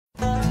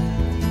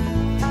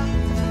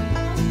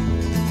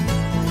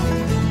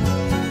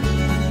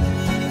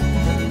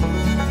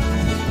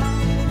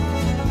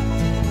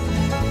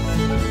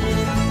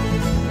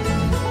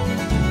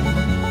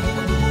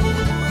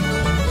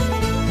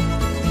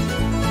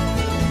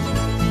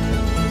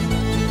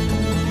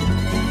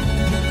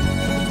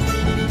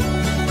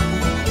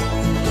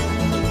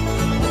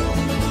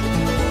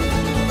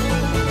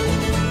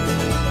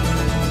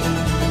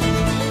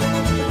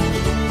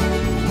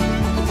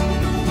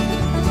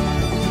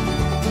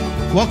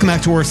Welcome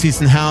back to Worst Seats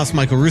in the House.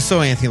 Michael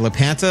Russo, Anthony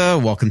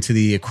LaPanta. Welcome to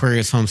the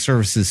Aquarius Home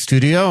Services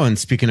studio. And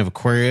speaking of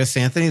Aquarius,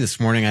 Anthony, this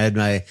morning I had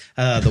my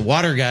the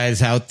water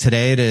guys out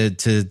today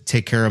to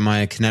take care of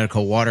my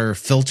Connecticut water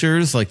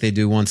filters like they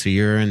do once a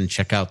year and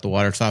check out the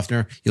water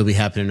softener. You'll be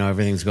happy to know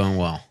everything's going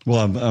well.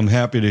 Well, I'm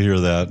happy to hear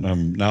that.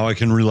 Now I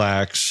can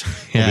relax.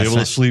 I'll be able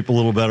to sleep a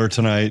little better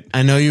tonight.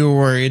 I know you were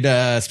worried,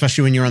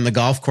 especially when you were on the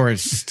golf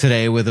course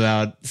today with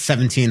about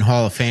 17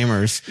 Hall of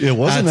Famers. It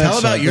wasn't that tell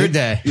about your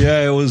day.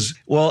 Yeah, it was.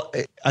 Well,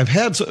 I've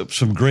had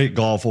some great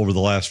golf over the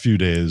last few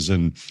days,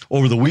 and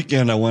over the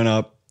weekend I went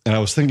up, and I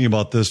was thinking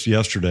about this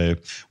yesterday.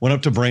 Went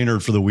up to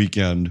Brainerd for the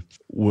weekend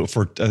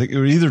for, I think it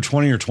was either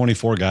 20 or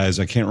 24 guys.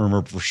 I can't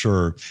remember for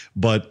sure,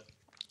 but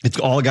it's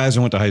all guys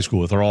I went to high school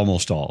with, or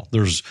almost all.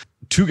 There's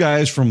two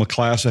guys from a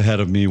class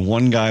ahead of me,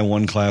 one guy,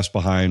 one class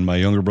behind. My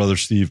younger brother,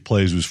 Steve,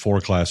 plays, who's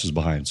 4 classes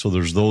behind. So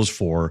there's those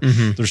 4.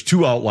 Mm-hmm. There's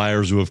 2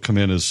 outliers who have come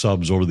in as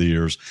subs over the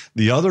years.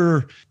 The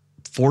other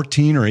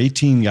 14 or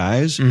 18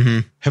 guys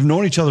have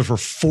known each other for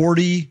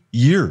 40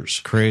 years.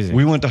 Crazy.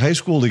 We went to high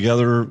school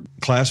together,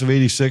 class of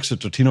 86 at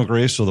Totino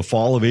Grace. So the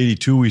fall of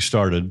 82, we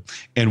started,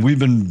 and we've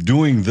been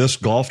doing this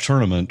golf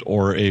tournament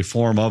or a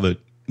form of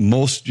it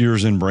most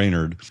years in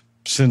Brainerd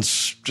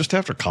since just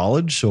after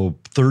college. So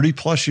 30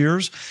 plus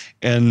years.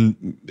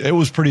 And it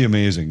was pretty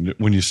amazing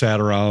when you sat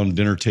around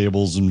dinner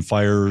tables and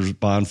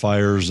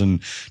bonfires,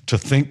 and to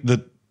think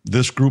that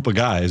this group of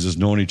guys has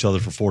known each other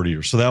for 40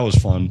 years. So that was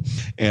fun.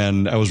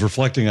 And I was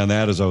reflecting on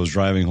that as I was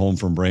driving home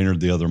from Brainerd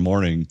the other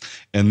morning.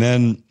 And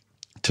then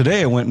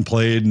today I went and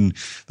played, and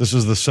this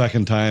is the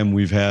second time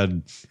we've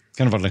had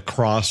kind of an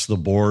across the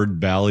board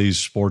Bally's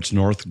Sports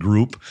North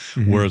group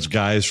where it's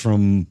guys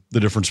from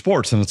the different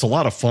sports. And it's a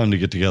lot of fun to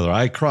get together.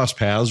 I cross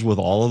paths with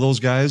all of those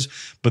guys,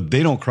 but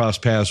they don't cross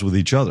paths with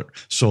each other.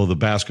 So the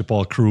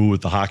basketball crew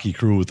with the hockey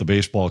crew, with the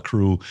baseball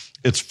crew,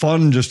 it's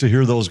fun just to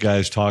hear those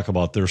guys talk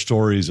about their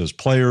stories as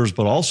players,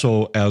 but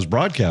also as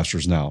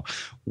broadcasters now.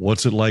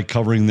 What's it like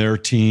covering their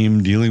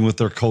team, dealing with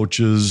their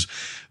coaches,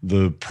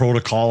 the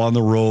protocol on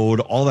the road,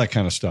 all that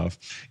kind of stuff.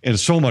 And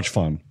it's so much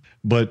fun.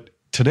 But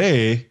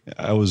today,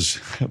 I'll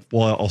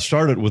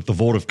start it with the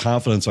vote of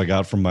confidence I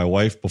got from my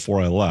wife before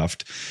I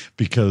left,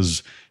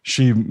 because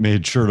she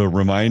made sure to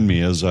remind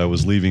me as I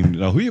was leaving,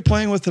 now, who are you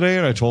playing with today?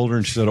 And I told her,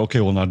 and she said, okay,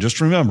 well, now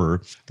just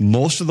remember,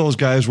 most of those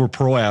guys were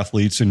pro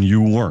athletes and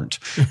you weren't.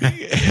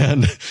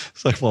 And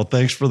it's like, well,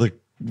 thanks for the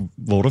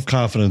vote of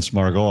confidence,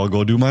 Margot. I'll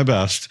go do my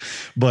best.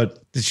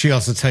 But did she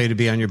also tell you to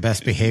be on your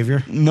best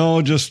behavior?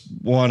 No, just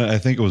one. I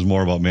think it was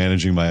more about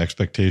managing my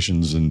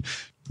expectations and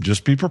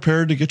just be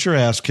prepared to get your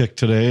ass kicked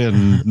today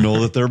and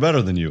know that they're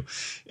better than you.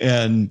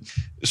 And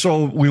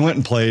so we went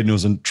and played, and it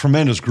was a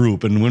tremendous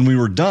group. And when we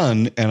were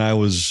done, and it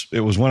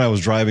was when I was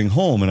driving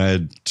home, and I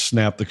had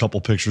snapped a couple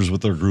pictures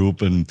with their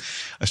group, and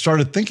I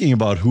started thinking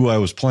about who I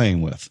was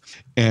playing with.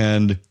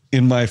 And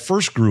in my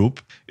first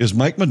group is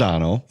Mike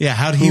Modano. Yeah,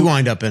 how did he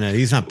wind up in it?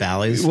 He's not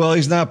Bally's. Well,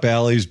 he's not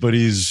Bally's, but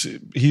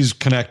he's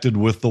connected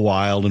with the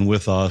Wild and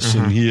with us,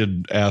 and he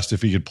had asked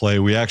if he could play.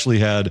 We actually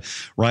had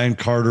Ryan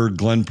Carter,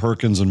 Glenn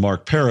Perkins, and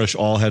Mark Parrish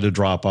all had to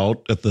drop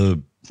out at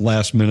the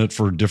last minute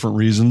for different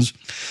reasons.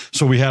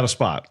 So we had a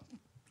spot.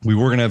 We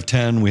were going to have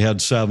 10. We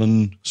had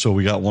 7, so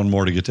we got one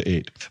more to get to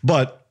 8.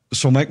 But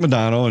so Mike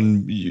Modano,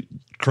 and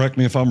correct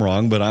me if I'm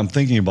wrong, but I'm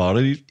thinking about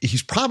it,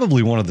 he's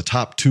probably one of the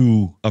top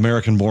 2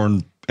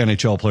 American-born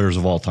NHL players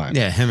of all time.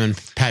 Yeah, him and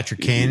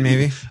Patrick Kane,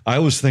 maybe. I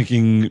was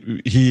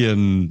thinking he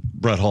and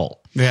Brett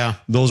Hull. Yeah.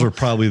 Those are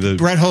probably the...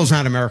 Brett Hull's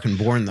not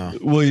American-born, though.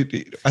 Well,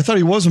 I thought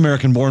he was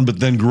American-born, but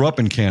then grew up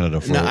in Canada.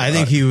 I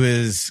think he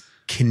was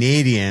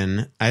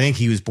Canadian. I think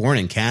he was born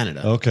in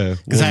Canada. Okay.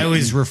 Because I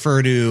always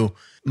refer to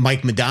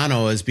Mike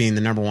Modano as being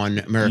the number 1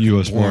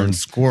 American-born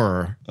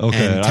scorer.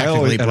 Okay. And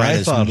technically,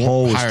 I thought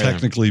Hull was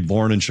technically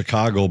born in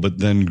Chicago, but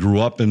then grew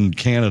up in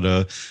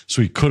Canada,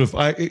 so he could have...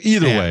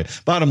 Either way,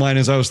 bottom line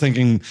is I was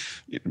thinking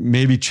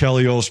maybe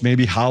Chelios,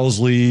 maybe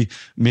Housley,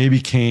 maybe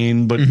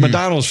Kane, but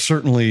Modano's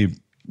certainly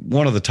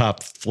one of the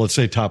top, let's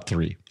say top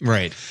 3.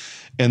 Right.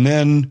 And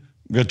then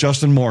we got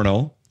Justin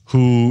Morneau,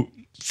 who...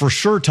 for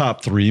sure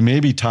top 3,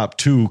 maybe top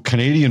 2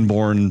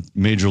 Canadian-born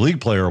major league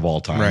player of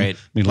all time. Right. I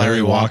mean,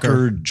 Larry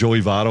Walker,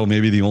 Joey Votto,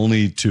 maybe the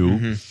only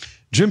 2.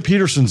 Jim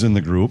Peterson's in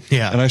the group.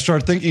 Yeah. And I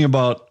started thinking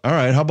about, all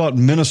right, how about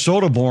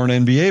Minnesota-born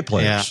NBA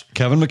players? Yeah.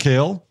 Kevin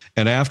McHale.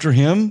 And after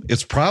him,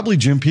 it's probably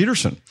Jim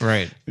Peterson.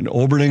 Right. And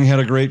Oberding had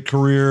a great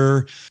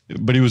career,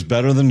 but he was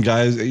better than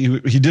guys.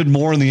 He did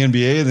more in the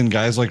NBA than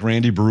guys like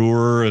Randy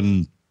Brewer.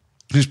 And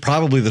he's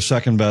probably the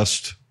second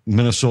best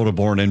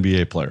Minnesota-born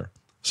NBA player.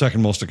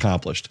 Second most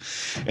accomplished.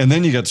 And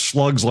then you got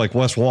slugs like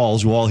Wes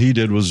Walz, who all he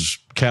did was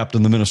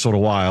captain the Minnesota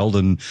Wild,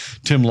 and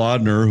Tim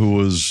Laudner, who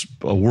was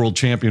a world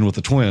champion with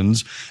the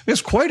Twins.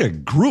 It's quite a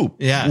group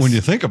when you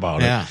think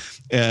about it.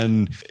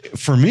 And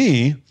for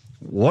me,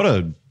 what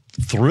a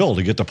thrill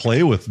to get to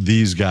play with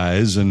these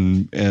guys.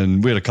 And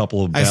we had a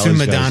couple of... I assume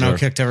Modano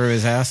kicked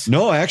everybody's ass?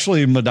 No,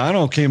 actually,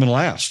 Modano came in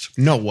last.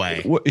 No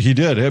way. He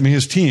did. I mean,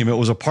 his team, it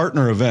was a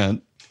partner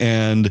event.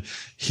 And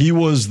he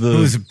was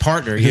Who's a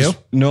partner? You?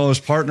 No, his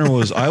partner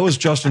was, I was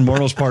Justin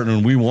Mornow's partner,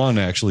 and we won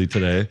actually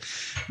today.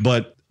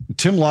 But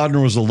Tim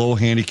Laudner was the low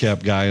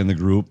handicap guy in the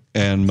group,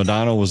 and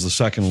Madonna was the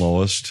second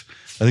lowest.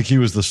 I think he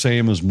was the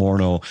same as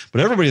Morneau, but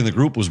everybody in the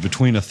group was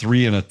between a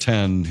 3 and a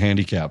 10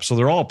 handicap. So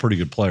they're all pretty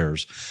good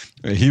players.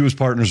 He was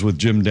partners with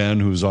Jim Den,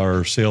 who's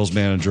our sales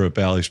manager at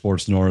Bally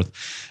Sports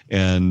North.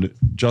 And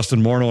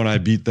Justin Morneau and I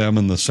beat them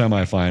in the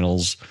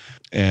semifinals.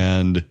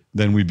 And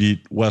then we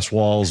beat Wes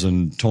Walls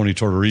and Tony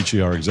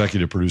Tortorici, our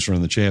executive producer,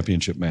 in the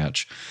championship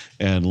match.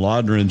 And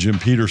Laudner and Jim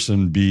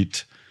Peterson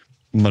beat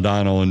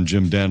Madonna and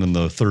Jim Den in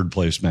the third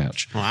place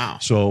match. Wow.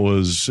 So it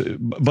was,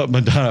 but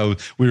Madonna,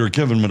 we were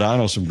giving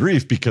Madonna some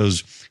grief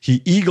because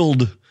he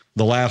eagled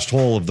the last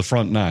hole of the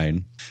front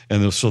 9.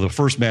 And so the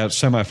first match,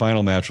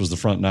 semifinal match, was the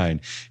front 9.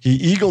 He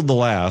eagled the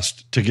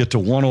last to get to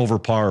 1 over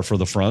par for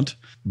the front,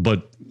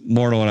 but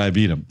Morneau and I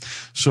beat him.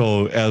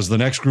 So as the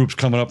next group's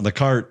coming up in the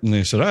cart, and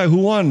they said, "Hey, who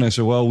won?" And I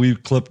said, "Well, we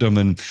clipped him,"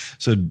 and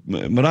said,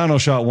 "Madonna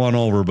shot 1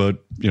 over,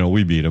 but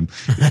we beat him."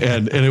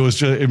 and it was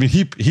just, I mean,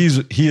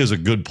 he is a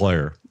good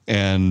player.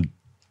 And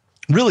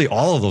really,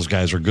 all of those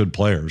guys are good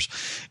players.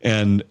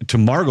 And to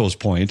Margot's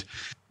point,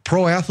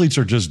 pro athletes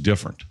are just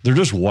different. They're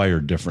just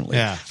wired differently.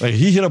 Yeah. Like,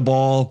 he hit a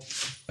ball,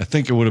 I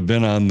think it would have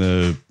been on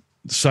the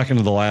second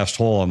to the last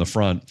hole on the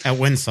front. At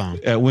Windsong.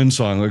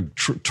 A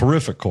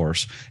terrific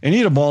course. And he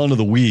hit a ball into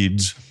the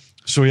weeds.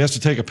 So he has to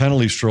take a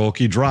penalty stroke.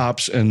 He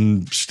drops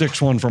and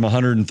sticks one from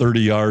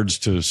 130 yards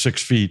to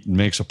 6 feet and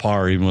makes a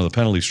par even with a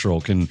penalty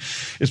stroke. And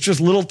it's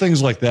just little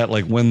things like that.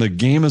 Like when the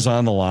game is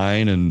on the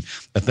line, and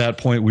at that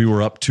point we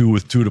were up 2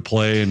 with 2 to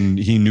play, and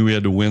he knew he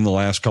had to win the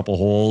last couple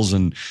holes.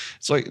 And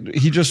it's like,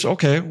 he just,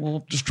 okay,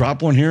 well, just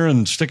drop one here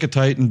and stick it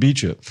tight and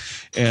beat you.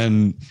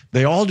 And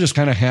they all just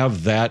kind of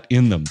have that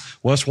in them.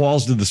 Wes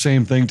Walls did the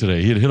same thing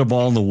today. He had hit a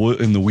ball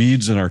in the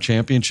weeds in our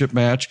championship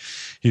match.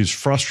 He was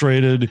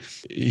frustrated.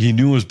 He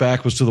knew his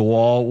back was to the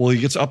wall. Well, he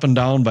gets up and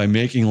down by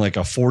making like a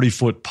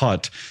 40-foot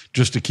putt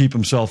just to keep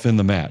himself in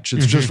the match.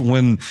 It's just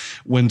when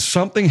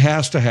something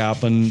has to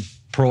happen,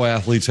 pro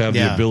athletes have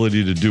the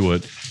ability to do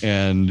it.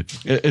 And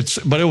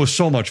but it was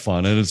so much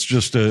fun. And it's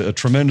just a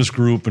tremendous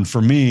group. And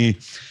for me,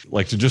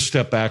 like, to just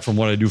step back from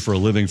what I do for a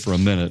living for a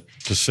minute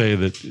to say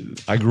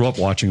that I grew up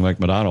watching Mike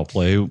Modano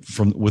play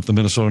with the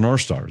Minnesota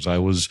North Stars. I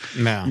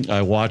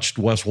watched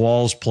Wes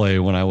Walls play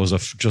when I was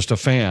just a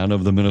fan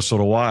of the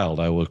Minnesota Wild.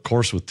 I was, of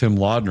course, with Tim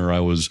Laudner. I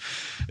was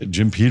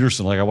Jim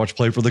Peterson. Like, I watched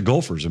play for the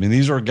Gophers. I mean,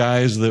 these are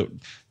guys that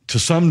to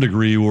some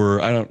degree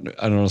were, I don't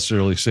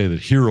necessarily say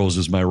that heroes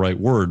is my right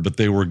word, but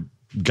they were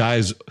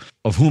guys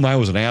of whom I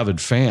was an avid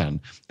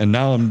fan. And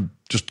now I'm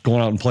just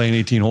going out and playing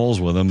 18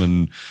 holes with them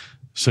and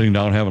sitting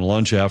down having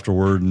lunch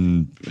afterward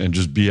and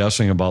just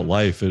BSing about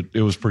life.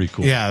 It was pretty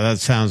cool. Yeah, that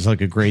sounds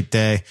like a great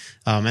day.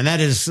 And that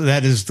is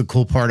the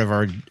cool part of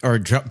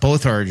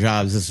both our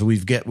jobs is we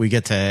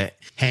get to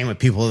hang with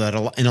people that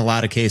in a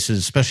lot of cases,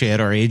 especially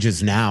at our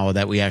ages now,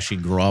 that we actually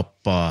grew up,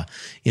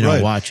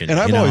 watching. And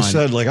I've always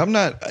said, like,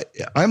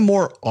 I'm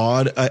more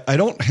awed. I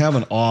don't have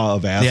an awe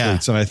of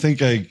athletes. And I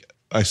think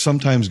I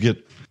sometimes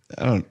get,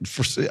 I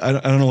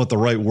don't know what the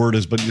right word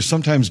is, but you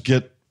sometimes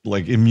get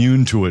like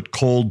immune to it,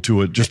 cold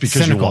to it, just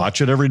because cynical. You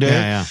watch it every day.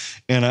 Yeah.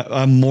 And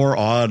I'm more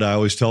awed, I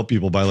always tell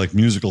people, by like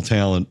musical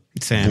talent.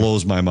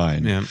 Blows my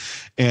mind. Yeah.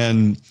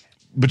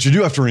 But you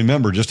do have to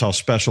remember just how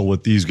special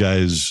what these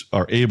guys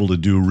are able to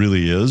do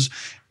really is.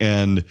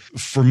 And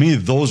for me,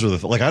 those are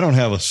like, I don't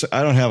have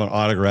an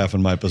autograph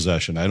in my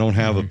possession. I don't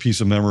have a piece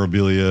of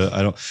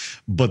memorabilia.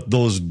 But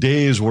those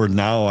days where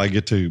now I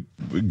get to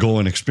go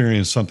and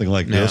experience something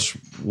like this,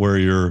 where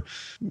you're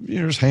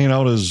just hanging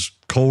out as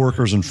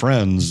coworkers and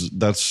friends,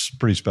 that's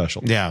pretty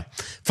special. Yeah.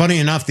 Funny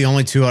enough, the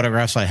only 2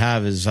 autographs I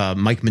have is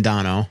Mike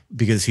Modano,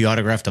 because he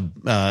autographed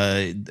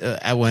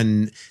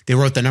when they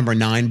wrote the number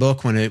 9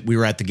 book when we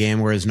were at the game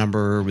where his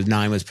number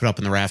 9 was put up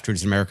in the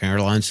rafters at American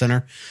Airlines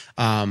Center.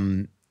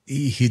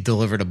 He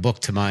delivered a book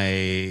to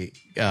my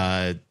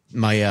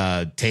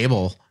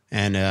table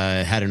and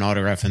had an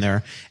autograph in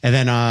there. And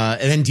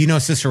then Dino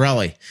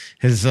Cicerelli,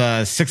 his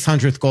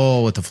 600th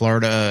goal with the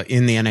Florida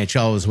in the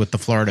NHL was with the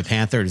Florida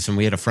Panthers, and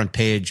we had a front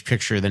page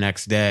picture the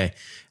next day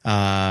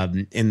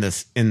in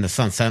the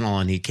Sun Sentinel,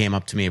 and he came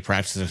up to me at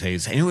practice and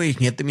says, "Anyway, you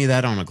can get me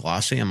that on a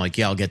glossy?" I'm like,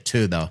 "Yeah, I'll get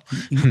 2 though."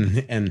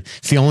 And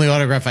it's the only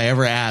autograph I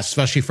ever asked,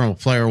 especially from a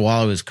player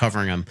while I was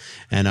covering him.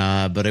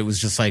 And but it was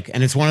just like,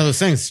 and it's one of those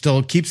things, still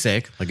a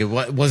keepsake. Like, it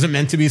wasn't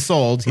meant to be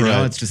sold. You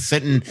know, it's just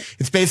sitting.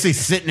 It's basically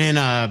sitting in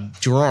a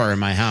drawer in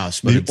my house.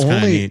 But it's kind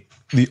of neat.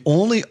 The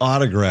only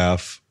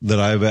autograph that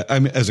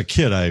as a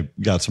kid, I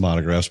got some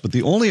autographs, but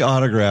the only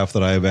autograph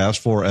that I've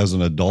asked for as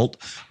an adult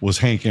was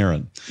Hank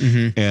Aaron.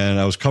 And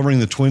I was covering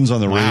the Twins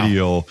on the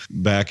radio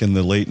back in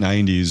the late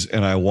 90s.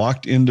 And I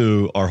walked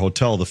into our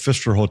hotel, the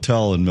Pfister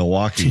Hotel in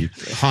Milwaukee.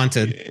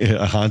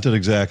 Haunted,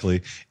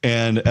 exactly.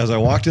 And as I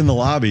walked in the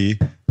lobby,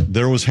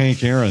 there was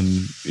Hank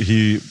Aaron.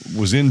 He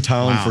was in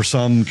town for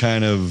some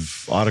kind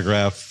of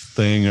autograph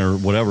thing or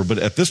whatever. But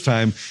at this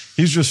time,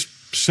 he's just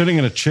sitting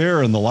in a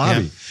chair in the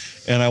lobby.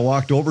 And I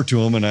walked over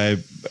to him and I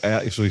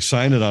actually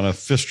signed it on a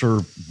Pfister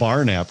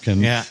bar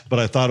napkin. Yeah. But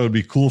I thought it would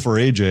be cool for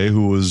AJ,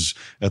 who was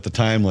at the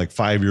time like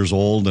 5 years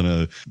old and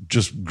a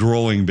just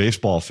growing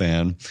baseball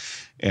fan.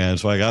 And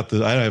so I got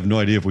I have no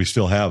idea if we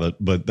still have it,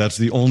 but that's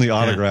the only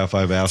autograph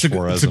I've asked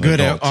for as an adult.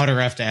 It's a good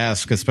autograph to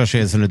ask,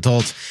 especially as an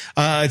adult.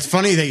 It's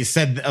funny that you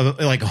said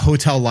like a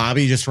hotel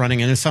lobby just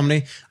running into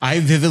somebody. I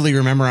vividly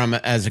remember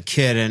as a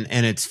kid,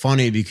 and it's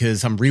funny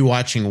because I'm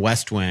rewatching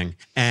West Wing,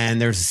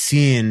 and there's a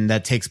scene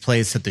that takes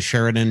place at the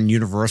Sheraton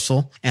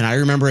Universal. And I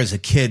remember as a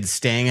kid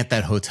staying at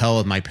that hotel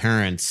with my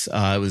parents.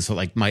 It was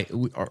like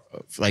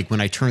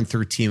when I turned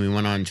 13, we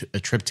went on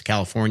a trip to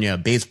California, a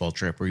baseball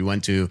trip where we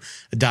went to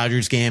a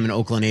Dodgers game, an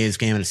Oakland A's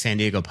game, and a San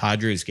Diego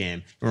Padres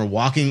game. And we're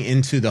walking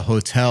into the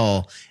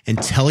hotel,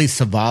 and Telly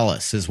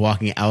Savalas is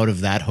walking out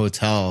of that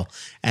hotel,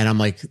 and I'm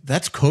like,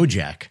 "That's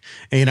Kojak."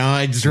 And,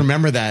 I just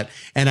remember that.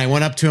 And I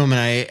went up to him,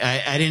 and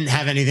I didn't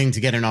have anything to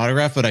get an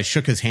autograph, but I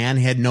shook his hand.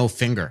 He had no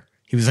finger.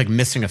 He was like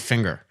missing a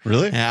finger.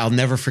 Really? And I'll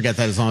never forget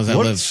that as long as I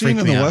live. What scene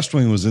in the West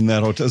Wing was in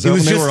that hotel? Is that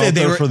when they were out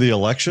there for the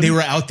election? They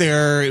were out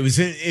there. It was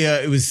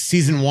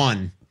season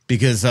 1.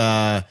 Because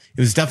it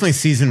was definitely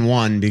season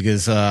 1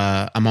 because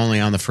I'm only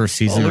on the first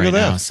season right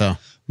now. So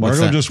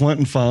Margo just went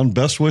and found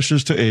best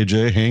wishes to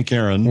AJ, Hank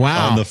Aaron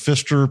on the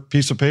Pfister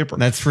piece of paper.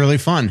 That's really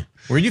fun.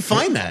 Where'd you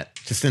find that?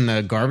 Just in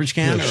the garbage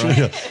can?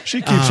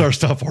 She keeps our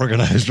stuff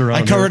organized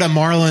around I covered a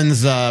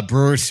Marlins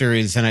Brewer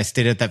series, and I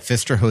stayed at that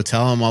Pfister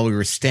hotel. And while we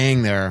were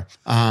staying there,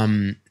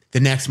 the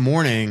next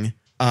morning,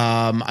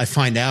 I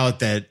find out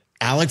that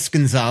Alex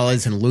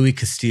Gonzalez and Louis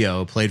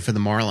Castillo played for the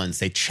Marlins.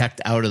 They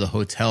checked out of the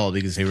hotel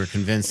because they were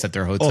convinced that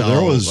their hotel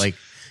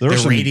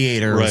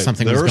radiator or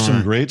something was going on. There were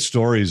some great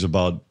stories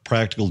about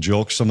practical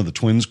jokes. Some of the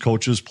Twins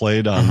coaches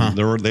played on.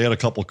 They had a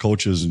couple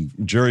coaches, and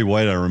Jerry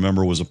White, I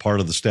remember, was a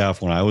part of the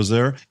staff when I was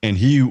there, and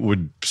he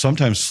would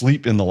sometimes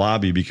sleep in the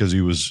lobby because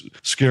he was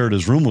scared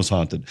his room was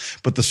haunted.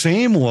 But the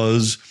same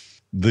was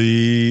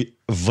the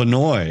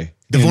Vinoy.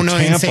 The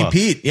Vinoy in St.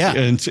 Pete, yeah.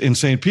 In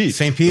St. Pete.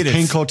 St. Pete. The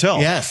Pink Hotel.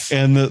 Yes.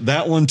 And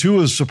that one, too,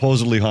 is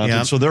supposedly haunted.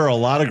 Yep. So there are a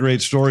lot of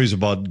great stories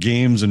about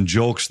games and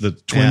jokes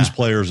that Twins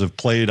players have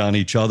played on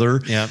each other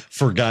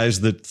for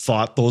guys that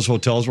thought those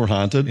hotels were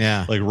haunted.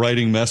 Yeah. Like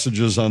writing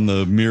messages on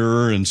the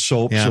mirror and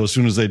soap. So as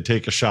soon as they'd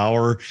take a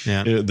shower,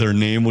 their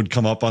name would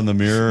come up on the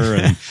mirror.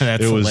 And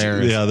That's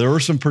hilarious. Yeah, there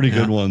were some pretty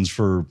good ones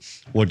for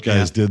what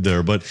guys did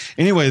there. But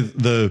anyway,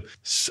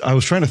 I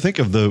was trying to think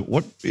of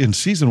what in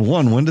season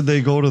 1, when did they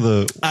go to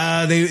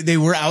the... They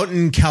were out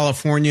in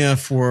California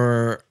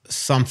for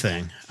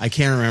something. I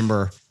can't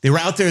remember. They were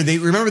out there.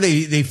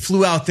 They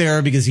flew out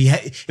there because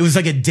it was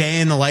like a day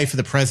in the life of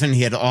the president.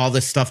 He had all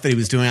this stuff that he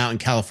was doing out in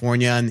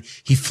California, and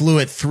he flew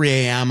at 3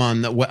 a.m.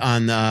 on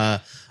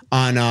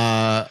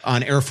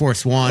Air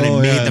Force One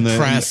and made the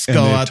press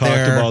go out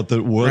there. Talked about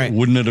that.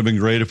 Wouldn't it have been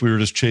great if we were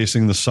just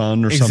chasing the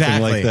sun or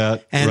something like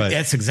that? And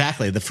that's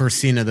exactly the first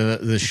scene of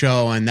the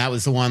show. And that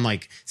was the one,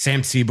 like,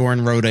 Sam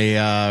Seaborn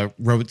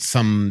wrote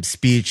some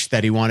speech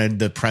that he wanted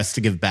the press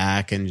to give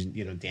back,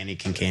 and Danny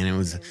Kincannon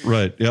was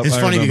right. Yep, it's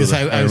funny because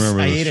I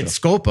ate at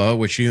Scopa,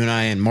 which you and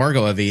I and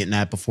Margo have eaten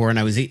at before, and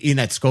I was eating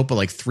at Scopa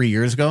like 3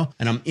 years ago,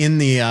 and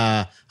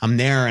I'm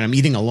there and I'm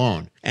eating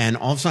alone. And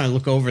all of a sudden I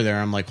look over there,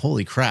 I'm like,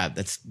 holy crap,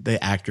 that's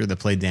the actor that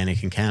played Danny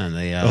Kincannon,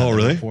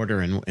 the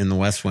reporter in the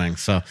West Wing.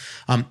 So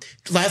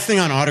last thing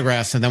on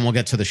autographs, and then we'll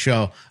get to the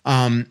show.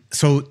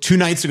 So 2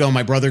 nights ago,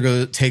 my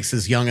brother takes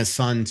his youngest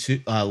son,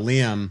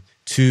 Liam,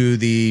 to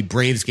the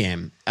Braves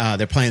game.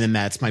 They're playing the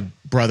Mets. My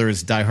brother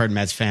is a diehard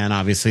Mets fan.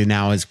 Obviously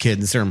now his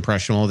kids are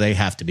impressionable. They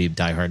have to be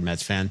diehard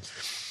Mets fans.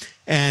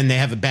 And they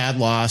have a bad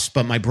loss,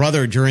 but my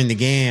brother during the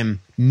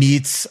game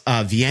meets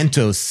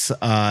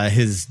Vientos,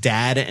 his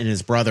dad and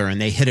his brother, and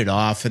they hit it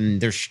off.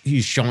 And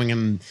he's showing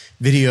him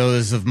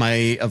videos of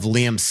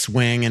Liam's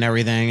swing and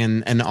everything,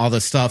 and all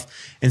this stuff.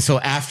 And so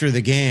after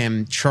the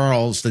game,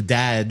 Charles, the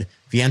dad,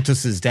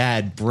 Vientos'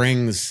 dad,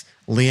 brings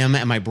Liam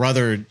and my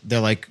brother.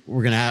 They're like,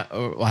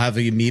 we'll have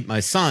you meet my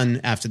son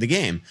after the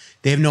game.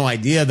 They have no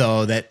idea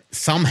though that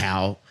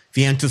somehow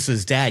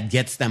Vientos' dad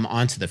gets them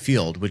onto the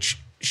field, which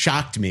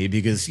shocked me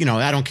because,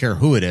 I don't care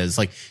who it is.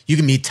 Like, you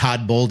can meet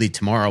Todd Boldy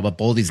tomorrow, but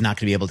Boldy's not going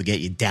to be able to get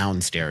you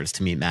downstairs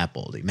to meet Matt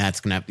Boldy. Matt's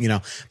going to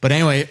have, but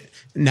anyway,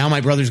 now my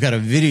brother's got a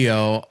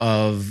video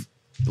of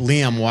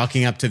Liam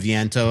walking up to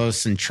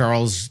Vientos and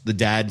Charles, the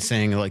dad,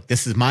 saying, like,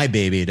 this is my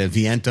baby to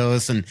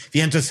Vientos. And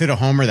Vientos hit a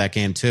homer that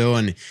game too.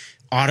 And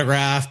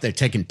autographed, they're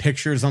taking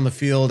pictures on the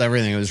field,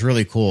 everything. It was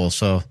really cool.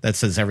 So that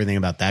says everything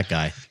about that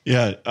guy.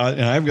 Yeah.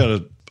 And I've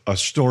got a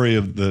story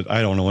that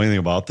I don't know anything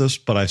about this,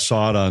 but I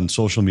saw it on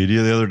social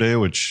media the other day,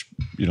 which,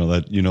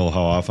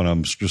 how often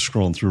I'm just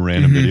scrolling through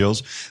random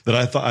videos, that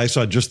I thought I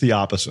saw just the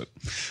opposite.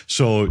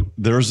 So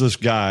there's this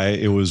guy,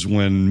 it was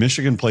when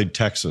Michigan played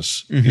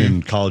Texas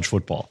in college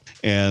football,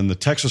 and the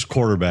Texas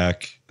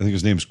quarterback, I think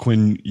his name's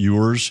Quinn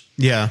Ewers.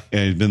 Yeah.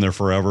 And he's been there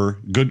forever.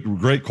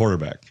 Great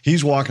quarterback.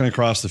 He's walking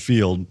across the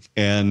field.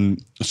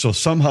 And so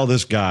somehow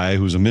this guy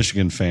who's a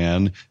Michigan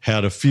fan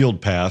had a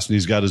field pass, and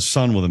he's got his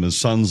son with him. His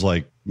son's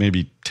like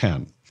maybe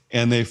 10.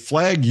 and they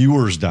flag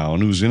Ewers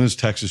down, who's in his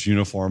Texas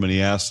uniform, and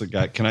he asks the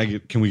guy,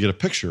 can we get a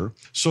picture?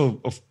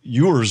 So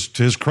Ewers,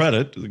 to his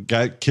credit,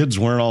 kid's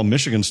wearing all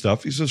Michigan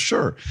stuff. He says,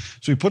 sure.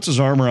 So he puts his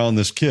arm around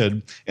this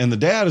kid, and the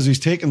dad, as he's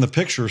taking the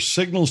picture,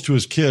 signals to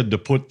his kid to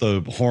put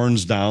the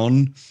horns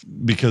down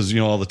because,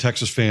 all the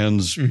Texas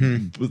fans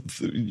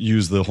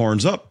use the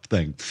horns up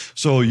thing.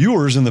 So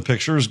Ewers in the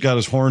picture has got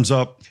his horns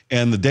up,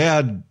 and the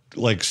dad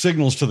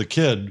signals to the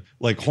kid,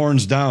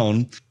 horns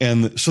down.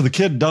 And so the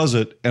kid does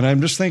it. And I'm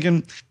just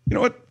thinking,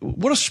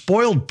 what a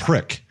spoiled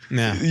prick.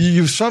 Yeah.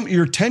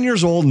 You're 10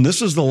 years old, and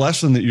this is the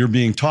lesson that you're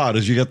being taught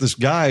is you got this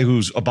guy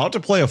who's about to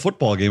play a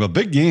football game, a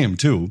big game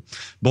too.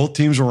 Both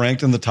teams are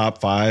ranked in the top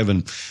 5.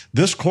 And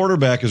this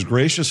quarterback is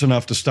gracious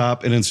enough to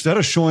stop. And instead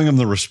of showing him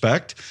the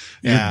respect,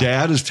 your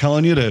dad is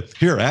telling you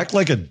to act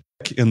like a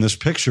in this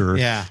picture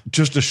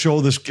just to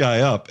show this guy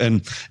up.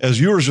 And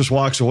as Ewers just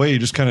walks away, he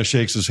just kind of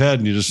shakes his head,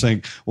 and you just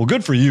think, well,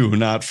 good for you,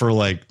 not for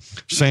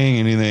saying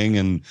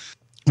anything.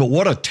 But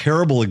what a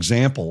terrible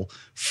example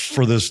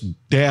for this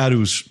dad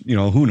who's,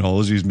 who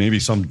knows, he's maybe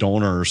some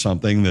donor or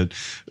something that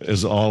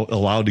is all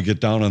allowed to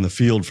get down on the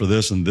field for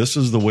this. And this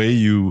is the way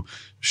you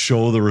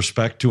show the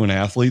respect to an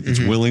athlete that's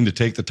willing to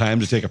take the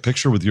time to take a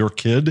picture with your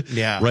kid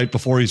right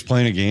before he's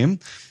playing a game.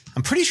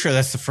 I'm pretty sure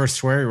that's the first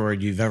swear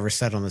word you've ever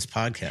said on this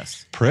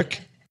podcast.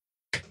 Prick?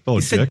 Oh,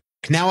 dick.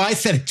 Now I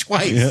said it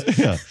twice.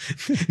 Yeah.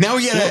 Now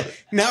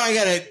I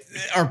gotta,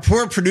 our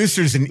poor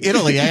producers in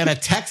Italy, I gotta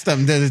text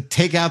them to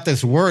take out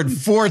this word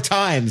 4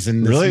 times.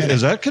 Really?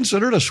 Is that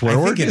considered a swear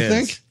word, you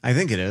think? I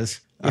think it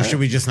is. Or should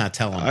we just not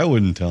tell them? I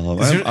wouldn't tell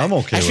them. I'm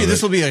okay actually, with this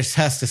it. will be a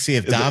test to see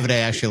if Davide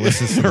actually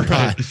listens to the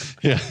pod.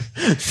 Yeah.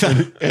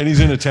 And he's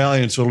in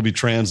Italian, so it'll be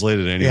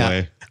translated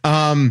anyway.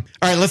 All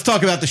right, let's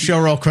talk about the show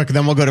real quick,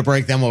 then we'll go to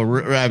break. Then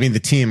the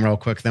team real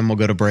quick, then we'll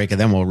go to break,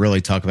 and then we'll really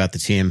talk about the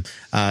team.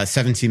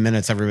 17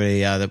 minutes,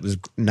 everybody that was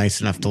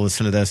nice enough to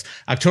listen to this.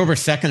 October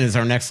 2nd is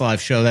our next live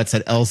show. That's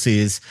at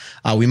Elsie's.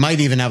 We might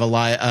even have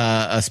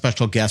a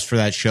special guest for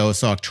that show.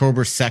 So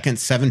October 2nd,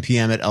 7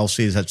 p.m. at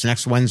Elsie's. That's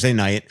next Wednesday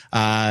night.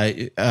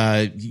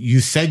 You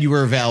said you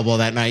were available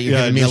that night. You're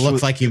giving me a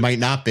look like you might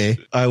not be.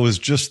 I was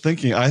just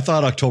thinking, I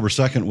thought October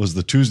 2nd was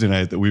the Tuesday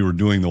night that we were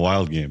doing the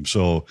Wild game.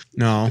 So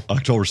no,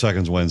 October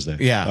 2nd is Wednesday.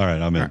 Yeah. All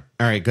right, I'm in.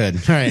 All right, good.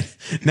 All right.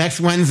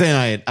 Next Wednesday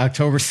night,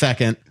 October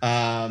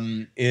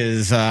 2nd,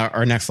 is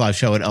our next live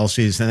show at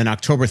Elsie's. And then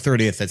October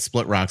 30th at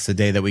Split Rock's, the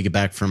day that we get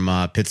back from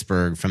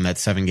Pittsburgh from that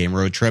 7-game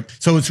road trip.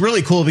 So it's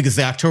really cool because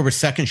the October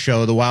 2nd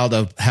show, the Wild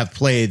have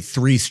played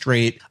 3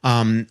 straight,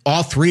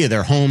 all 3 of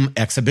their home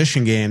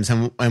exhibition games.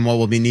 And what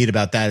will be neat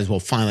about that is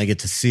we'll finally get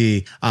to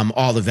see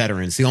all the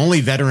veterans. The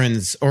only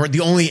veterans or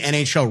the only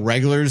NHL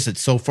regulars that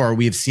so far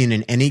we have seen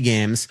in any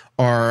games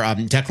are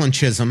Declan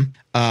Chisholm.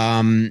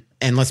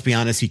 And let's be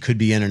honest, he could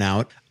be in and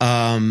out.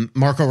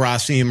 Marco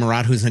Rossi,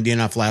 Murat, who's in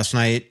DNF last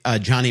night,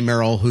 Johnny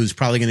Merrill, who's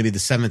probably going to be the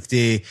 7th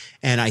D,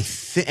 and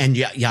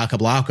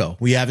Jakob Lauko.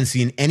 We haven't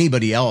seen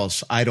anybody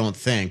else, I don't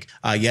think,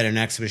 yet in an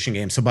exhibition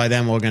game. So by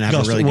then we're going to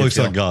have a really good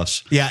feel.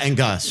 Gus. Yeah, and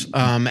Gus.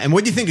 And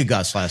what do you think of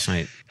Gus last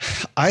night?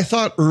 I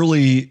thought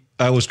early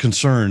I was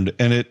concerned,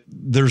 and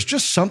there's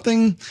just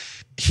something.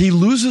 He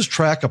loses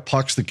track of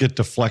pucks that get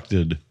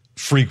deflected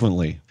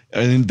frequently.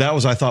 And that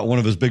was, I thought, one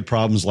of his big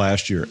problems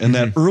last year. And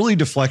that early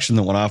deflection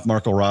that went off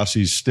Marco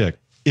Rossi's stick,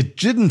 it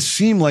didn't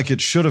seem like it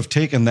should have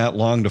taken that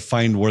long to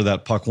find where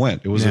that puck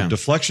went. It was a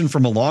deflection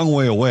from a long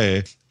way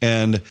away.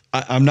 And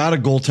I'm not a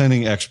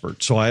goaltending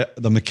expert, so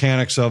the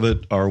mechanics of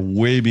it are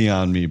way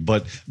beyond me.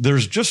 But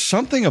there's just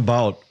something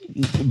about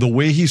the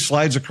way he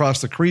slides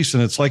across the crease,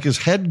 and it's like his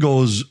head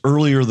goes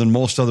earlier than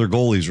most other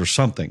goalies or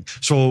something.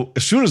 So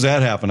as soon as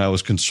that happened, I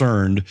was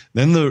concerned.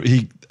 Then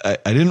I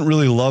didn't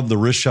really love the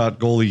wrist shot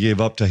goal he gave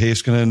up to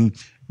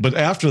Heiskanen. But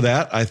after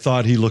that, I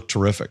thought he looked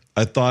terrific.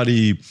 I thought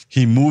he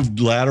moved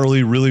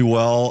laterally really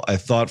well. I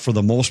thought for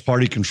the most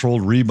part, he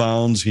controlled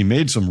rebounds. He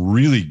made some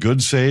really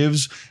good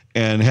saves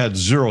and had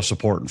zero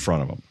support in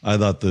front of him. I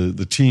thought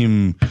the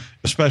team,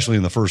 especially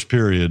in the first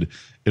period,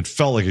 it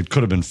felt like it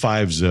could have been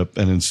 5-zip,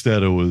 and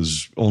instead it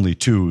was only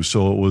 2.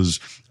 So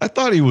I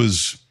thought he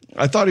was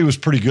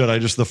pretty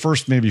good. The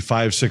first maybe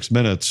 5-6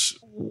 minutes,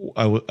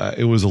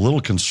 it was a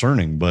little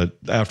concerning, but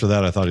after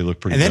that, I thought he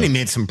looked pretty good. And then he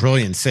made some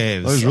brilliant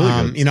saves. That was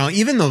really good.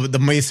 Even though the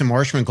Mason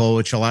Marshman goal,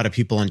 which a lot of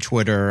people on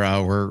Twitter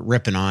were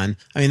ripping on,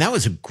 that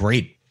was a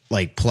great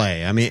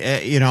play. And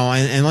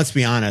let's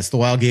be honest, the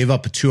Wild gave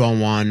up a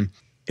 2-on-1.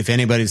 If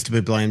anybody's to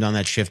be blamed on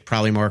that shift,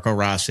 probably Marco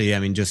Rossi.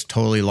 Just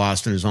totally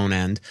lost in his own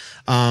end.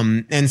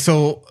 And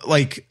so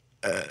I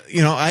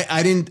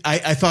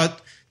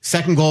thought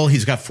second goal,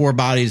 he's got 4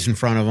 bodies in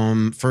front of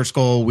him. First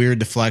goal, weird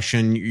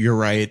deflection. You're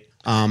right.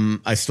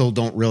 I still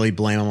don't really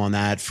blame him on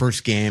that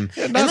first game.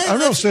 Yeah, I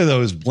don't say that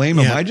was blame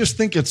him. I just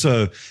think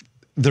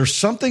there's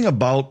something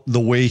about the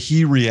way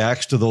he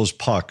reacts to those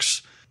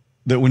pucks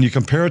that when you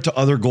compare it to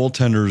other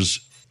goaltenders,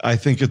 I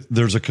think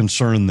there's a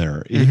concern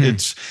there.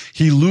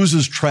 He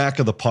loses track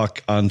of the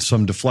puck on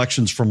some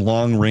deflections from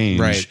long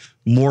range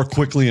more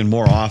quickly and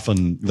more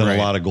often than a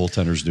lot of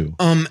goaltenders do.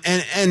 And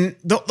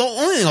the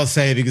only thing I'll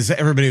say, because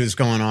everybody was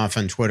going off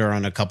on Twitter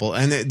on a couple,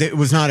 and it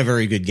was not a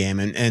very good game.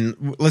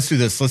 And let's do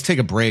this. Let's take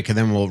a break, and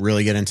then we'll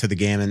really get into the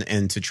game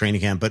and to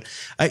training camp. But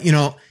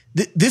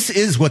this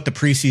is what the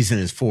preseason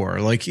is for.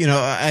 Like,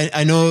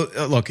 I know,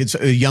 look, it's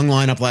a young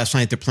lineup last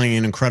night. They're playing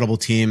an incredible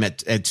team.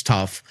 It's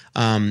tough.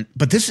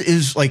 But this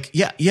is like,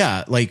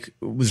 like,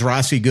 was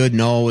Rossi good?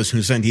 No. Was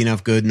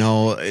Husseinov good?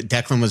 No.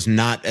 Declan was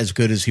not as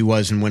good as he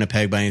was in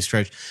Winnipeg by any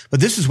stretch. But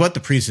this is what the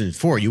preseason is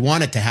for. You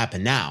want it to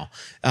happen now.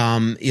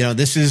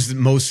 This is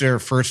most of their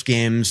first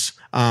games.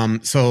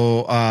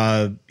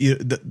 The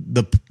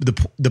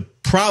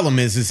problem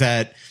is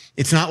that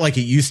it's not like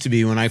it used to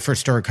be when I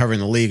first started covering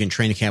the league, and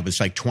training camp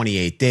was like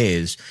 28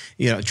 days.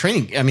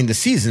 The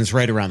season's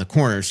right around the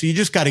corner. So you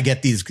just got to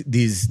get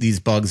these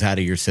bugs out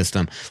of your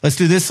system. Let's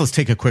do this. Let's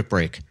take a quick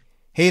break.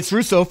 Hey, it's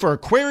Russo for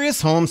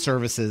Aquarius Home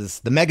Services.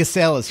 The mega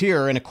sale is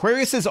here, and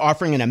Aquarius is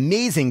offering an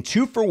amazing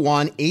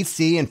 2-for-1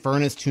 AC and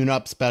furnace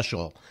tune-up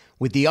special.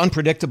 With the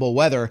unpredictable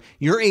weather,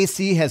 your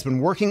AC has been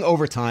working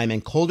overtime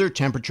and colder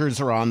temperatures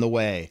are on the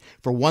way.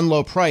 For one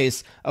low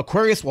price,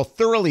 Aquarius will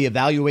thoroughly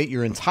evaluate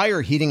your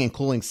entire heating and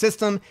cooling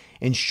system,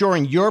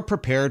 ensuring you're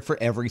prepared for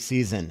every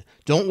season.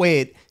 Don't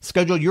wait.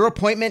 Schedule your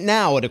appointment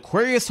now at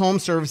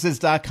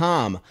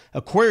AquariusHomeservices.com.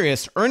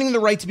 Aquarius, earning the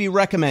right to be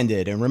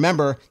recommended. And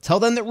remember, tell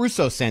them that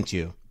Russo sent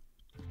you.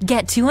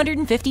 Get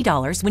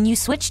 $250 when you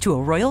switch to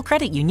a Royal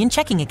Credit Union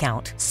checking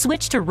account.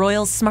 Switch to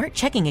Royal's Smart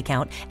Checking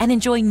account and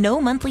enjoy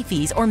no monthly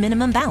fees or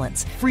minimum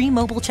balance, free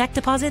mobile check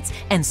deposits,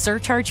 and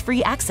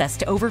surcharge-free access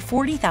to over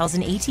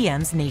 40,000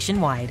 ATMs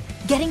nationwide.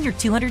 Getting your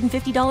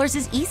 $250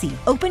 is easy.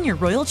 Open your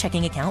Royal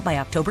checking account by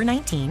October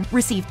 19,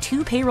 receive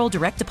 2 payroll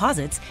direct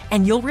deposits,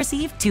 and you'll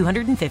receive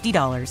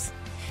 $250.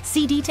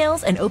 See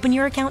details and open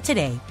your account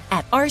today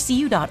at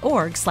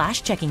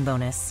rcu.org/checking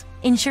bonus.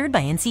 Insured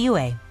by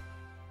NCUA.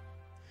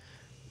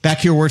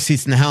 Back here, worst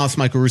seats in the house.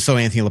 Michael Russo,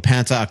 Anthony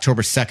LaPanta.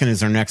 October 2nd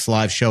is our next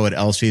live show at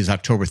Elsie's.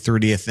 October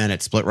 30th, then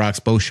at Split Rocks.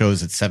 Both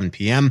shows at 7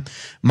 p.m.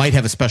 Might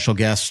have a special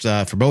guest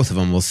for both of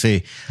them. We'll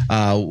see.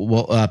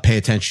 We'll pay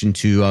attention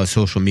to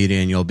social media,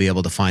 and you'll be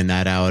able to find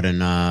that out.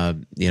 And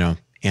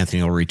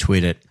Anthony will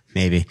retweet it,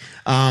 maybe.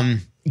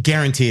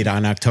 Guaranteed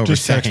on October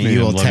 2nd.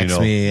 You will text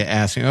me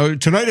asking,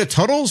 tonight at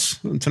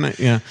Tuttle's? Tonight,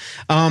 yeah.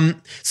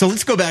 So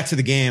let's go back to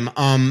the game.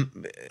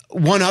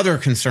 One other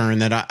concern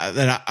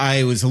that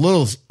I was a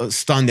little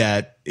stunned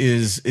at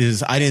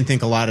is I didn't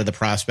think a lot of the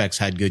prospects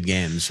had good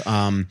games.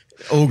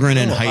 Ogren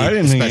and Haidt, I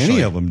didn't think any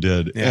of them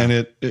did. Yeah. And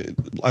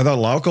I thought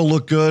Lauko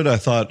looked good. I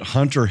thought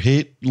Hunter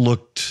Haidt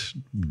looked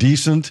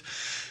decent.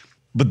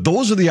 But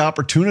those are the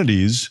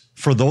opportunities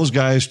for those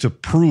guys to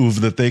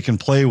prove that they can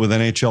play with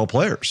NHL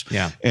players.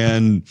 Yeah.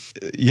 And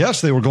yes,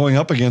 they were going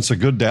up against a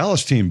good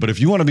Dallas team, but if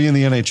you want to be in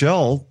the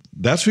NHL,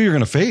 that's who you're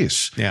going to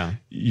face. Yeah.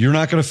 You're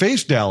not going to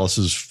face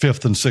Dallas's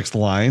 5th and 6th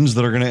lines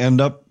that are going to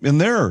end up in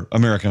their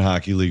American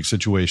Hockey League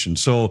situation.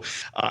 So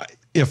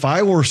if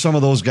I were some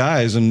of those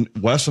guys, and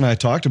Wes and I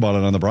talked about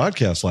it on the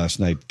broadcast last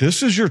night,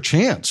 this is your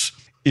chance.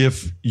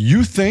 If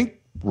you think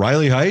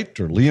Riley Haidt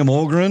or Liam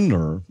Ogren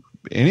or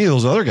any of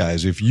those other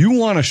guys, if you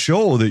want to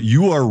show that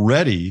you are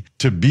ready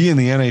to be in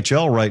the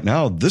NHL right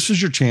now, this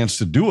is your chance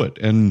to do it.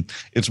 And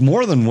it's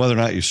more than whether or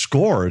not you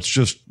score. It's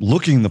just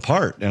looking the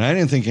part. And I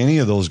didn't think any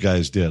of those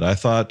guys did. I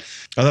thought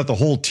the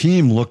whole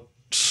team looked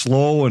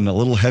slow and a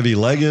little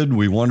heavy-legged.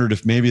 We wondered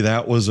if maybe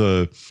that was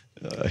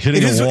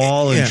hitting a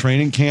wall in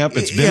training camp.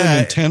 It's been an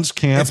intense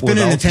camp. It's been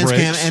an intense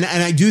camp. And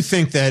I do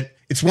think that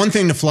it's one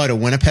thing to fly to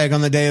Winnipeg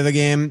on the day of the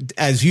game,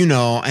 as you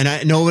know, and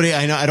I know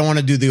I don't want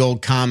to do the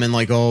old comment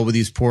like, with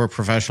these poor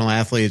professional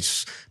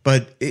athletes,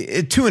 but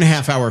a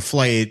 2.5 hour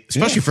flight,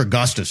 especially for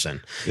Gustafsson,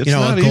 it's a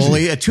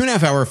goalie, easy. A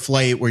 2.5 hour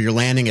flight where you're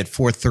landing at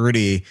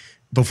 4:30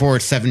 before a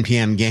 7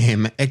 p.m.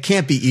 game, it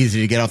can't be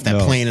easy to get off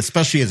that plane,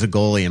 especially as a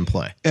goalie and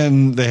play.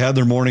 And they had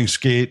their morning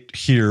skate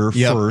here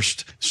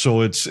first. So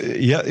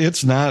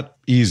it's not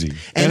easy.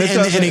 And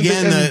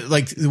again,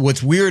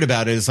 what's weird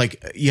about it is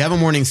like you have a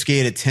morning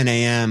skate at 10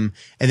 a.m.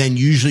 and then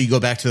usually you go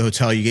back to the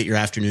hotel, you get your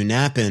afternoon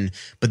nap in,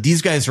 but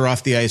these guys are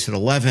off the ice at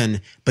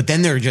 11, but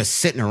then they're just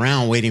sitting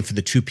around waiting for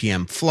the 2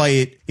 p.m.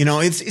 flight.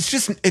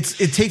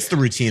 It takes the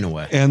routine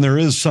away. And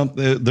there's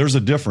a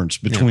difference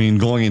between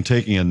going and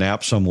taking a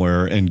nap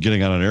somewhere and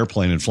getting on an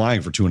airplane and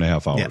flying for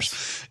 2.5 hours.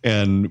 Yes.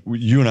 And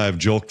you and I have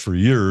joked for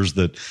years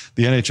that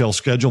the NHL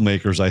schedule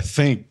makers, I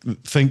think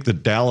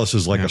that Dallas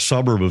is like a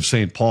suburb of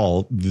St.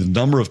 Paul. The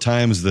number of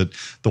times that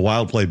the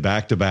Wild play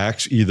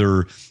back-to-backs,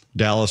 either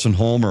Dallas and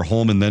home or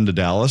home and then to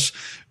Dallas,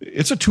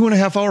 it's a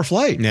 2.5 hour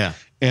flight. Yeah.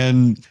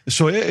 And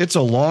so it's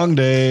a long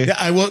day. Yeah,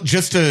 I will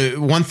just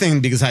one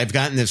thing, because I've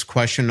gotten this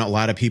question. A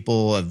lot of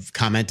people have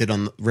commented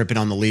on ripping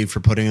on the league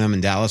for putting them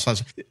in Dallas.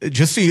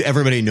 Just so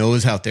everybody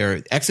knows out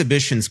there,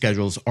 exhibition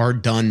schedules are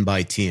done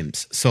by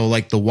teams. So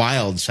like the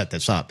Wild set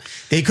this up.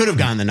 They could have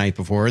gone the night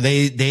before.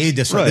 They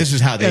decided this is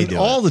how they do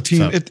all it. The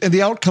team and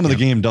the outcome of the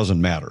game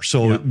doesn't matter.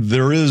 So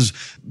there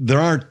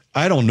aren't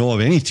I don't know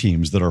of any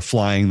teams that are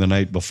flying the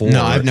night before.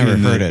 No, I've never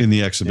heard it in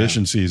the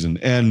exhibition season.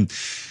 And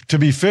to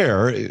be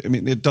fair, I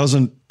mean, it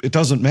doesn't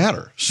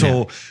matter.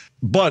 So,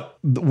 but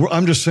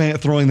I'm just saying,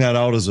 throwing that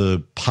out as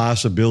a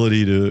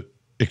possibility to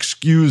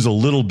excuse a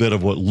little bit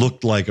of what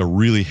looked like a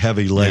really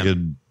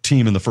heavy-legged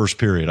team in the first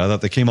period. I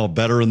thought they came out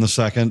better in the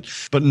second,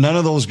 but none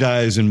of those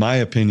guys, in my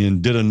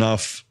opinion, did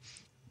enough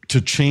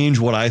to change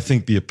what I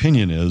think the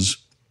opinion is.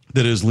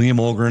 That is, Liam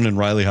Ogren and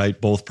Riley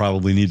Height both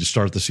probably need to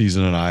start the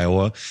season in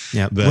Iowa.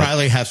 Yeah,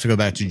 Riley has to go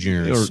back to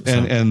juniors.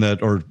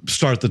 Or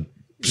start the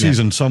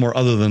season somewhere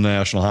other than the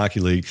National Hockey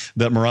League.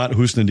 That Marat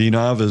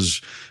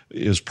Husnudinov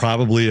is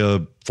probably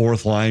a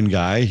fourth line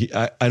guy.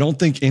 I don't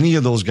think any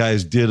of those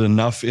guys did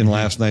enough in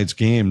last night's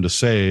game to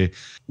say,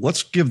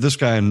 let's give this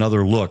guy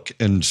another look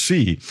and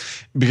see.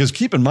 Because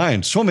keep in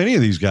mind, so many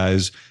of these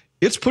guys,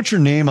 it's put your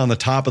name on the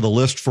top of the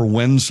list for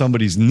when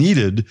somebody's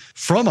needed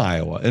from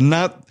Iowa. And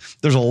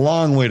there's a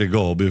long way to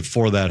go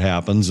before that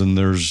happens. And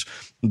there's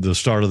the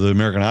start of the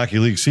American Hockey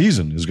League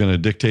season is going to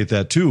dictate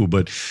that too.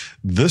 But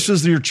this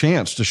is your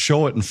chance to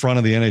show it in front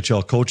of the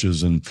NHL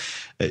coaches. And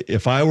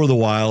if I were the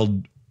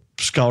Wild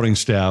scouting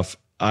staff,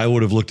 I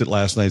would have looked at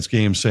last night's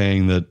game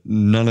saying that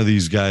none of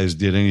these guys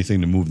did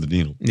anything to move the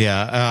needle.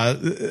 Yeah.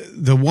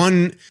 The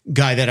one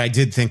guy that I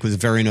did think was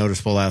very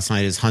noticeable last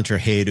night is Hunter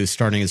Hayde, who's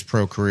starting his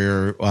pro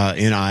career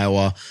in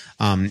Iowa.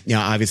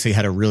 Obviously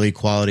had a really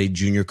quality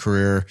junior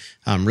career,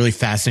 really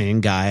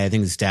fascinating guy. I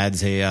think his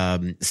dad's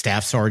a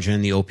staff sergeant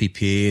in the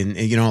OPP. And,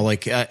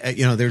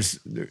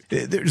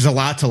 there's a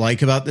lot to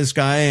like about this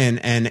guy.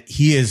 And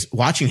he is,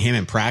 watching him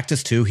in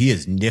practice too, he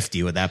is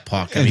nifty with that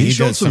puck. And he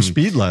showed some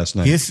speed last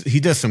night. He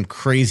does some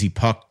crazy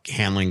puck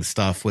handling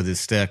stuff with his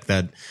stick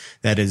that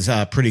is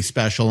pretty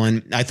special.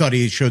 And I thought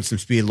he showed some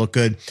speed, looked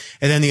good.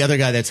 And then the other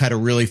guy that's had a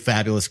really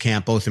fabulous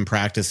camp, both in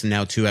practice and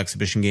now 2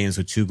 exhibition games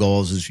with 2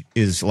 goals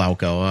is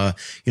Lauko.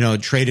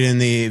 Traded in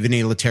the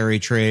Vinny Lettieri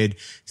trade.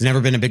 He's never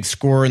been a big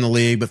scorer in the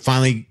league, but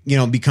finally,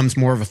 becomes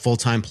more of a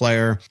full-time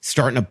player,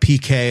 starting a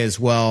PK as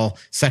well.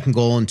 2nd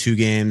goal in 2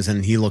 games,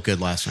 and he looked good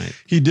last night.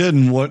 He did.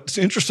 And what's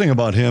interesting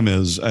about him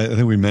is, I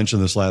think we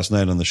mentioned this last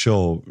night on the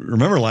show.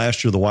 Remember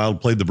last year, the Wild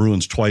played the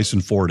Bruins twice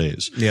in 4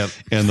 days. Yep.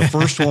 And the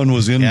first one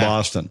was in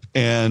Boston.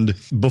 And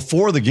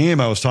before the game,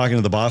 I was talking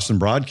to the Boston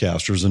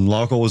broadcasters, and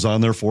Lauko was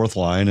on their 4th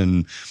line,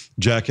 and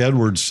Jack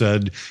Edwards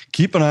said,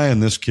 keep an eye on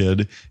this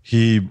kid.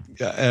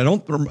 I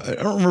don't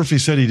remember if he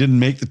said he didn't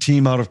make the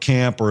team out of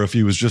camp or if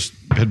he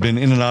had been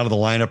in and out of the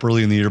lineup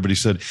early in the year, but he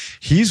said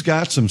he's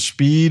got some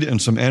speed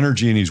and some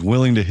energy and he's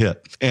willing to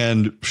hit.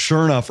 And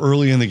sure enough,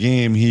 early in the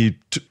game, he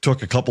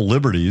took a couple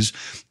liberties,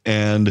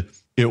 and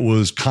it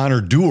was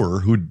Connor Dewar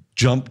who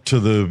jumped to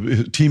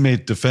the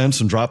teammate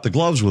defense and dropped the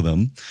gloves with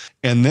him.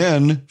 And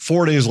then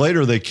 4 days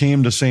later, they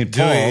came to St.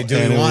 Paul, and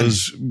it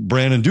was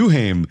Brandon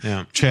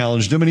Duhaime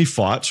challenged him, and he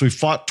fought. So he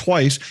fought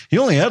twice. He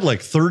only had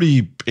like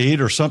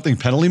 38 or something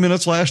penalty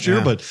minutes last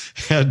year, but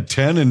had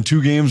 10 in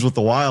 2 games with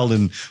the Wild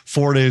and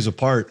 4 days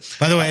apart.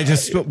 By the way, I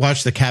just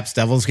watched the Caps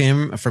Devils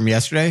game from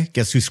yesterday.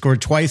 Guess who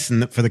scored twice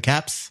for the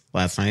Caps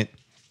last night?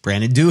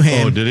 Brandon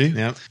Duhaime. Oh, did he?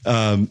 Yep.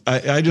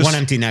 I just 1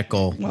 empty net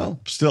goal. Well,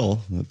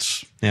 still,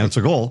 that's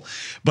a goal.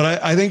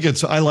 But I think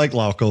I like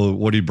Lauko,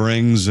 what he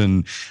brings,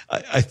 and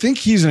I think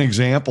he's an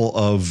example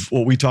of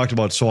what we talked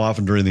about so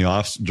often during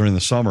the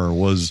summer,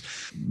 was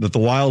that the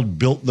Wild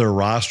built their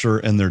roster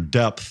and their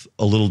depth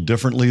a little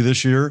differently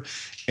this year.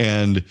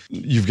 And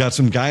you've got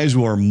some guys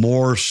who are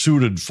more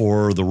suited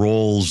for the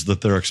roles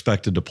that they're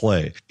expected to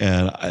play.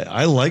 And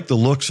I like the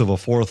looks of a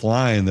 4th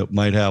line that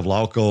might have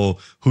Lauko,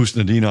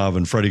 Husnudinov,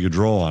 and Freddie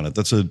Gaudreau on it.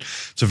 It's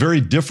a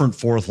very different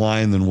 4th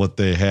line than what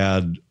they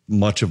had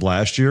much of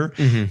last year.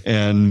 Mm-hmm.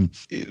 And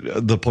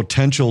the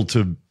potential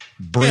to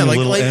bring a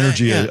little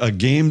energy, a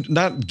game,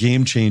 not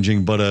game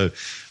changing, but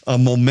a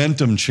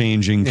momentum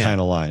changing kind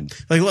of line.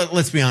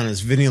 Let's be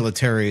honest, Vinny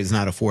Lettieri is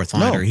not a 4th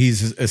liner. No.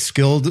 He's a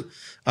skilled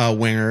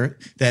winger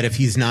that if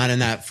he's not in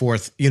that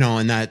 4th,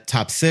 in that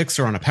top 6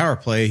 or on a power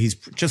play, he's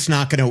just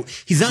not going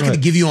to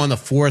give you on the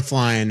 4th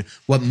line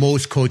what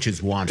most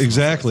coaches want.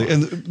 Exactly.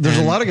 And there's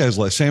a lot of guys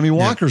like Sammy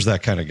Walker's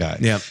that kind of guy.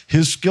 Yeah.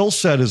 His skill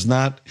set is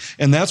not,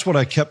 and that's what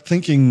I kept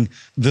thinking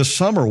this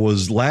summer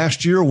was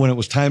last year when it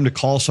was time to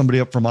call somebody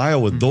up from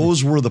Iowa. Mm-hmm.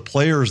 Those were the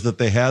players that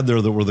they had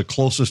there that were the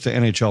closest to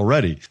NHL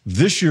ready.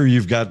 This year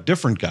you've got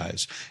different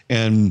guys.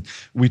 And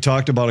we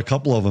talked about a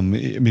couple of them.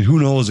 I mean, who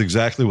knows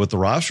exactly what the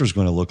roster is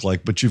going to look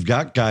like, but you've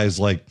got guys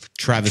like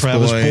Travis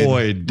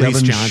Boyd,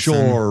 Devin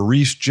Shore,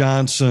 Reese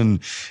Johnson.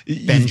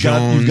 Ben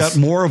Jones. You've got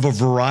more of a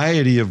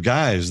variety of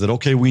guys that,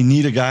 okay, we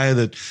need a guy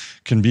that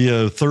can be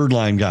a 3rd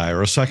line guy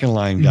or a 2nd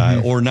line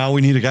guy, or now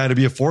we need a guy to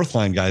be a 4th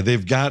line guy.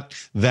 They've got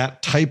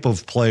that type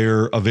of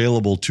player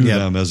available to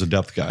them as a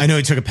depth guy. I know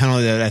he took a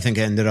penalty that I think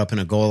ended up in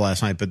a goal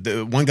last night, but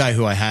the one guy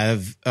who I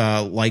have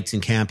liked in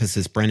campus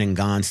is Brendan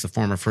Gaunce, the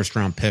former 1st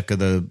round pick of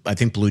the, I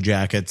think, Blue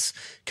Jackets,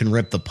 can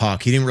rip the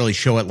puck. He didn't really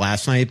show it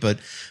last night, but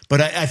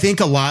But I think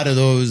a lot of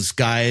those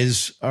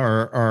guys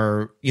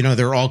are,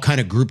 they're all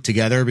kind of grouped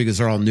together because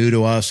they're all new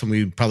to us and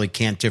we probably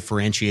can't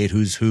differentiate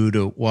who's who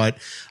to what.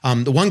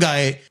 The one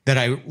guy that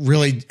I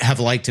really have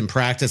liked in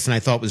practice and I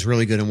thought was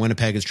really good in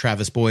Winnipeg is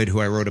Travis Boyd, who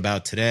I wrote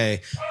about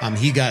today.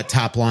 He got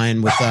top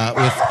line with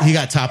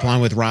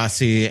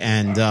Rossi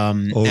and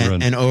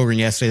Ogren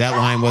yesterday. That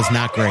line was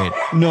not great.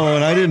 No,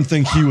 and I didn't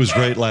think he was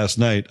great last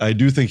night. I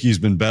do think he's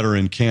been better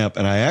in camp,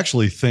 and I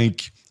actually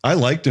think I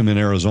liked him in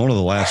Arizona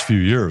the last few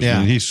years. Yeah.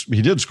 I mean,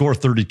 he did score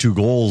 32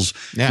 goals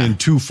in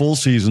 2 full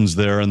seasons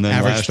there, and then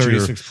averaged last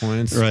 36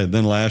 points. Right.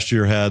 Then last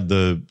year had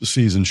the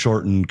season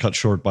cut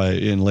short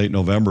in late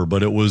November.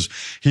 But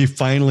he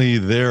finally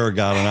there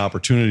got an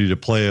opportunity to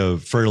play a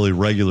fairly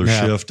regular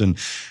shift and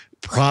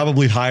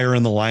probably higher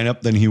in the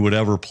lineup than he would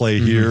ever play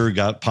here,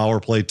 got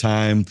power play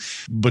time,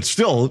 but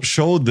still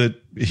showed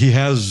that he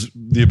has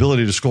the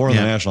ability to score in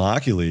the National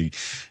Hockey League.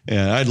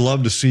 And I'd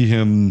love to see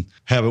him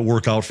have it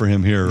work out for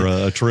him here.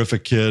 A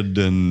terrific kid,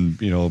 and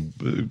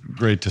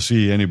great to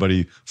see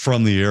anybody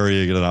from the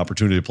area get an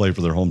opportunity to play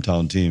for their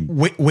hometown team.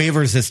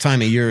 Waivers this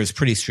time of year is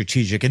pretty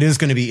strategic. It is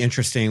going to be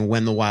interesting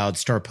when the Wild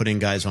start putting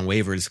guys on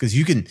waivers, because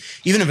you can,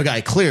 even if a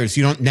guy clears,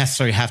 you don't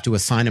necessarily have to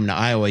assign him to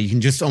Iowa. You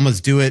can just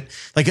almost do it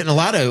like in a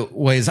lot of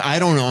ways. I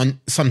don't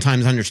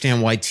sometimes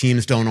understand why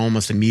teams don't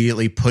almost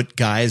immediately put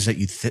guys that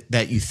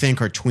you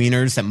think are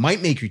tweeners that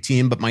might make your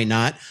team but might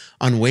not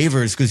on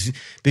waivers,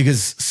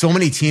 because so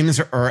many teams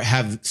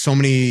have so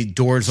many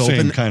doors open.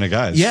 Same kind of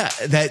guys. Yeah,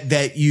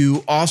 that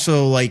you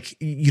also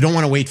you don't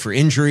want to wait for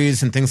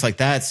injuries and things like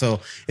that. So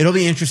it'll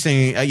be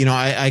interesting.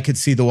 I could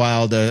see the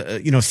Wild.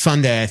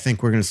 Sunday I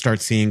think we're going to start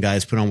seeing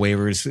guys put on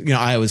waivers.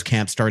 Iowa's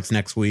camp starts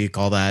next week.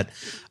 All that.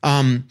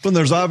 But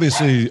there's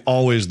obviously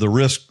always the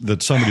risk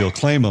that somebody will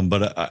claim them.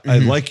 But I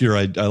like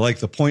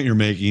the point you're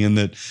making in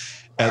that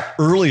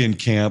early in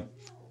camp,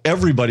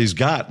 everybody's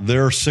got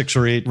their 6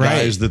 or 8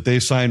 guys that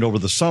they signed over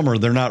the summer.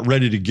 They're not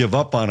ready to give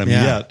up on him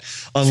yet,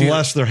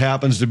 unless there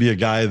happens to be a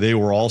guy they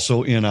were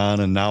also in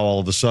on, and now all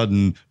of a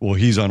sudden, well,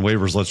 he's on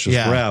waivers, let's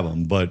just grab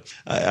him. But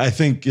I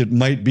think it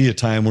might be a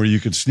time where you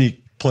could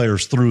sneak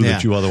players through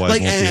that you otherwise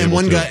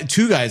won't be able to.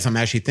 2 guys I'm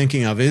actually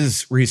thinking of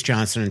is Reese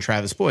Johnson and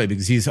Travis Boyd,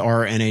 because he's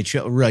our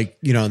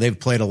NHL. They've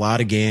played a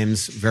lot of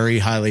games, very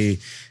highly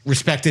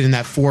respected in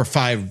that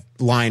 4-5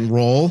 line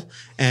role,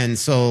 and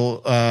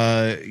so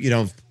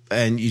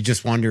and you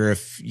just wonder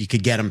if you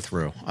could get them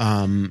through.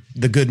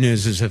 The good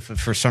news is if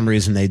for some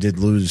reason they did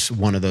lose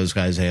one of those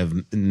guys, they have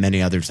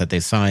many others that they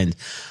signed.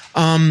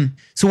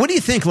 So what do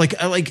you think? Like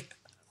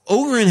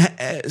Ogren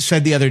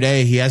said the other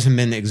day, he hasn't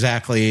been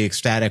exactly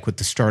ecstatic with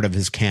the start of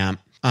his camp.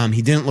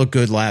 He didn't look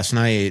good last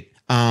night.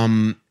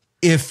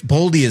 If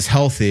Boldy is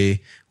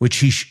healthy,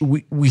 which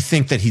we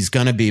think that he's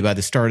going to be by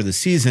the start of the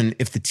season,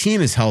 if the team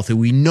is healthy,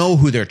 we know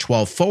who their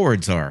 12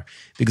 forwards are,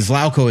 because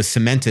Lauko has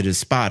cemented his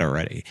spot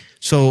already.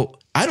 So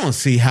I don't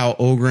see how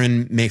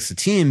Ogren makes the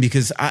team,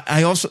 because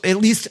I also, at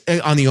least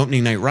on the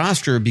opening night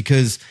roster,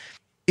 because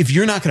if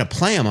you're not going to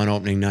play him on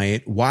opening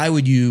night, why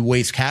would you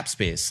waste cap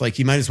space?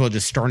 You might as well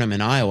just start him in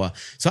Iowa.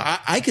 So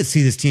I could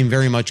see this team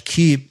very much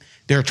keep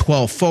their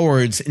 12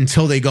 forwards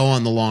until they go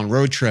on the long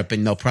road trip,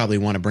 and they'll probably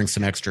want to bring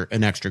an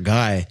extra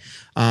guy.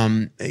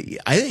 I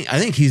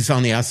think he's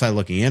on the outside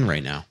looking in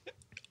right now.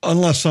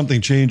 Unless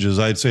something changes,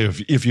 I'd say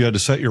if you had to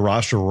set your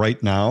roster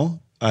right now,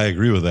 I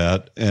agree with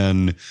that.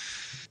 And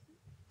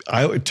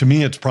to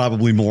me, it's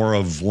probably more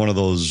of one of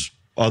those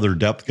other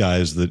depth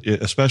guys that,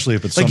 especially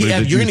if it's somebody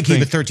that you're going to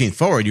keep a 13th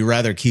forward, you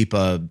rather keep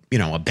a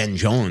Ben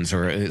Jones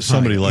or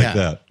somebody like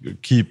that.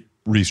 Keep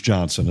Reese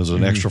Johnson as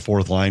an extra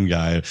 4th line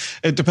guy.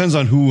 It depends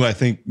on who I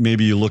think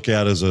maybe you look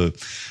at as a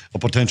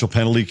potential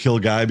penalty kill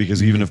guy,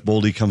 because even if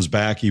Boldy comes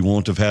back, he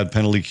won't have had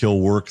penalty kill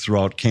work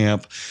throughout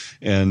camp.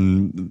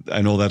 And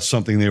I know that's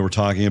something they were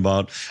talking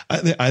about.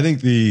 I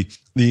think the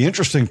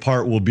interesting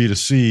part will be to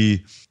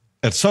see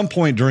at some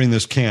point during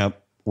this camp,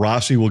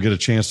 Rossi will get a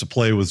chance to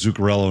play with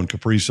Zuccarello and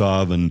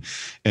Kaprizov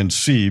and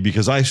see,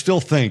 because I still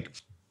think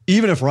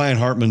even if Ryan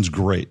Hartman's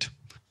great,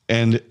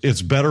 and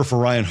it's better for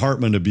Ryan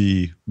Hartman to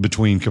be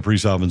between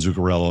Kaprizov and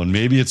Zuccarello, and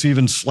maybe it's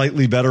even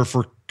slightly better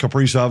for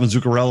Kaprizov and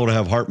Zuccarello to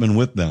have Hartman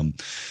with them.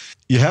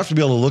 You have to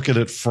be able to look at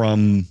it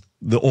from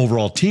the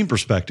overall team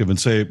perspective and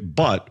say,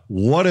 but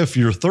what if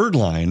your third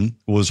line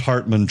was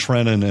Hartman,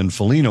 Trennan, and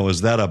Foligno?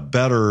 Is that a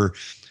better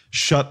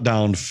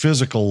shutdown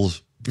physical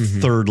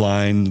third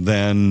line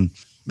than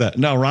that?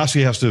 Now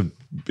Rossi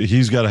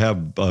he's got to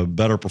have a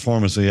better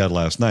performance than he had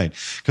last night.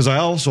 Because I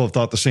also have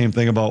thought the same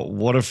thing about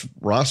what if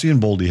Rossi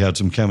and Boldy had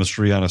some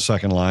chemistry on a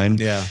second line,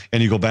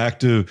 and you go back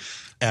to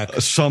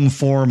some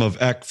form of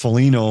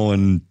Foligno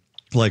and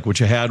what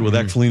you had with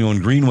Foligno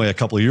and Greenway a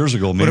couple of years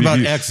ago. Maybe what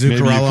about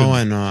Zuccarello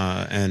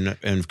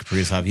and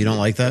Kaprizov? You don't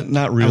like that?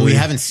 Not really. We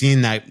haven't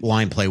seen that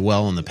line play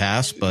well in the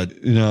past, but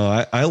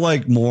I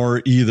like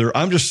more either.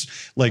 I'm just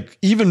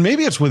even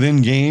maybe it's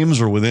within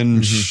games or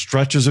within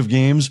stretches of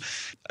games.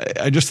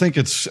 I just think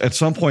it's at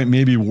some point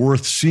maybe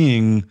worth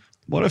seeing.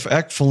 What if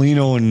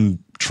Foligno and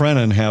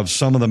Trennan have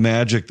some of the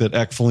magic that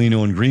Eck,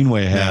 Foligno, and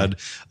Greenway had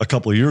a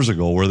couple of years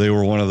ago, where they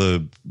were one of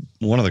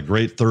the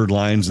great third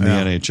lines in the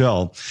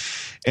NHL.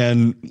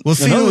 And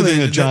another thing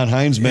that John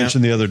Hines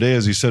mentioned the other day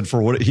is he said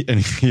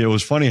it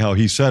was funny how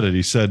he said it.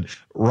 He said,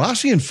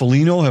 Rossi and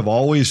Foligno have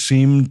always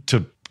seemed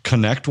to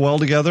connect well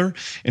together.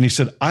 And he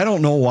said, I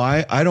don't know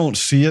why. I don't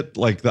see it.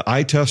 Like, the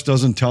eye test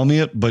doesn't tell me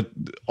it, but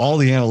all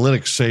the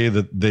analytics say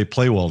that they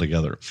play well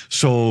together.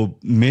 So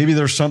maybe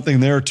there's something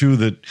there too,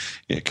 that,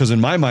 because in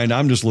my mind,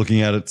 I'm just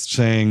looking at it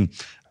saying,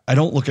 I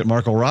don't look at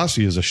Marco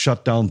Rossi as a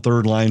shutdown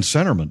third line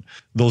centerman.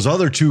 Those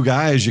other two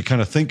guys, you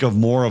kind of think of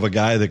more of a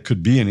guy that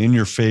could be an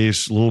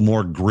in-your-face, a little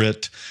more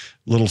grit,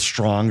 a little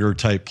stronger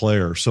type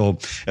player. So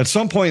at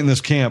some point in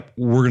this camp,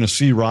 we're going to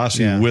see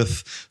Rossi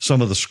with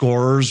some of the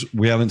scorers.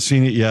 We haven't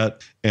seen it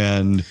yet.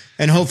 And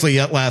hopefully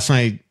last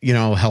night,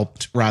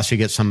 helped Rossi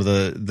get some of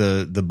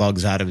the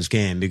bugs out of his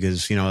game,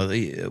 because,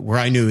 where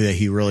I knew that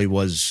he really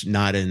was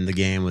not in the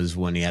game was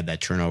when he had that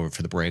turnover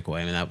for the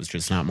breakaway. I mean, that was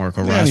just not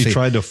Marco Rossi. And he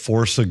tried to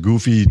force a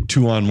goofy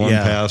 2-on-1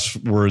 pass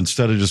where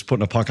instead of just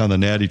putting a puck on the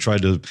net, he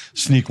tried to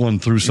sneak one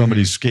through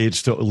somebody's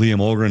skates to Liam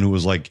Ogren, who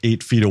was like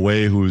 8 feet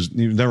away, who was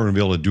never going to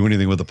be able to do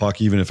anything with the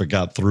puck, even if it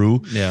got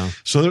through. Yeah.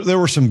 So there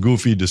were some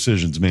goofy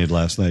decisions made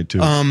last night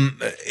too.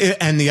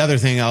 And the other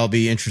thing I'll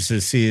be interested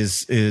to see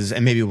is,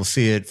 and maybe we'll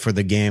see it for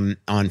the game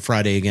on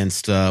Friday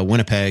against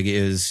Winnipeg,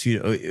 is,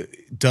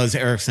 does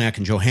Eriksson Ek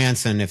and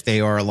Johansson, if they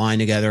are aligned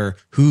together,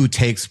 who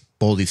takes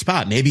Boldy's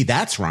spot? Maybe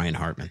that's Ryan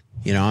Hartman.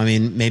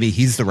 Maybe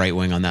he's the right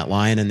wing on that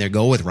line, and they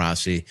go with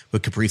Rossi,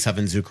 with Kaprizov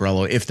and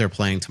Zuccarello if they're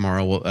playing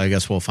tomorrow. I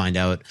guess we'll find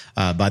out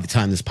by the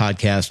time this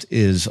podcast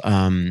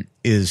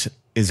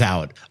is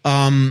out.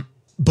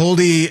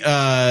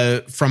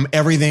 Boldy, from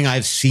everything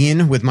I've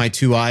seen with my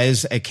 2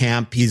 eyes at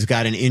camp, he's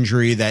got an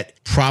injury that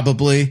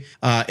probably,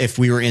 if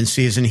we were in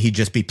season, he'd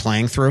just be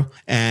playing through.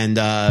 And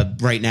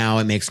right now,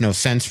 it makes no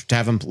sense to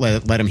have him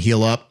let him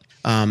heal up.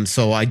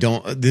 So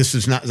this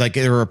is not like,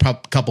 there were a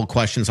couple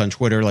questions on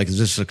Twitter, like, is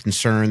this a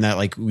concern that,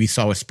 like we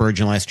saw with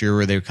Spurgeon last year,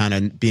 where they're kind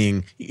of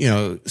being,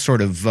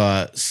 sort of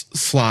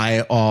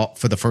sly all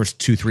for the first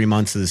 2-3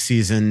 months of the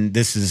season.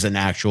 This is an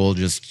actual,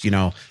 just,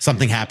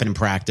 something happened in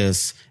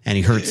practice and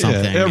he hurt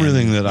something.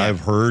 Everything that I've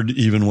heard,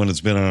 even when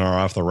it's been on our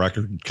off the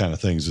record kind of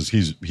things, is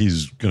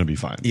he's going to be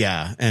fine.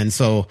 Yeah. And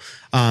so,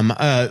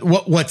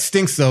 what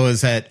stinks though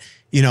is that,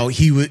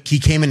 he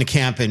came into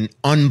camp in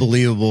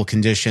unbelievable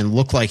condition,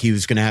 looked like he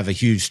was going to have a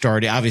huge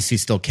start. He obviously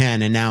still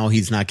can. And now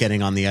he's not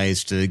getting on the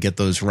ice to get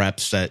those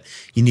reps that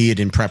you need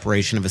in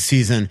preparation of a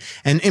season.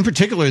 And in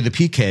particular, the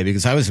PK,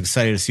 because I was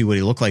excited to see what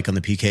he looked like on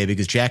the PK,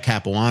 because Jack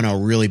Capuano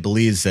really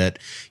believes that,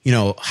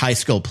 high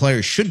skilled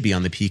players should be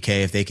on the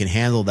PK if they can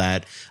handle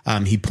that.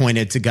 He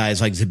pointed to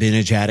guys like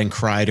Zibanejad and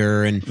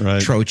Kreider and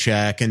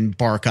Trocheck and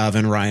Barkov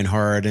and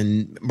Reinhart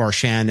and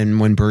Marchand, and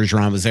when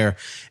Bergeron was there.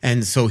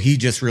 And so he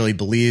just really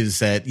believes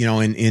that,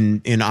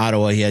 in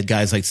Ottawa, he had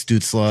guys like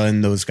Stützle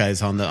and those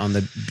guys on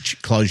the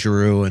Claude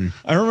Giroux. And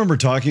I remember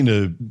talking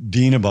to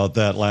Dean about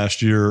that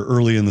last year,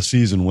 early in the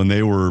season, when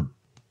they were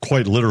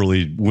quite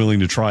literally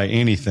willing to try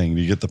anything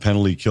to get the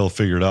penalty kill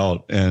figured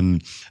out.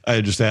 And I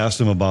had just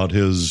asked him about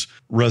his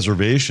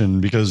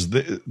reservation, because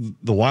the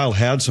Wild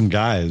had some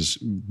guys.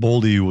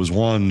 Boldy was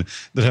one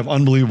that have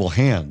unbelievable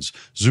hands.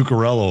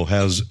 Zuccarello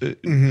has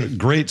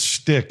great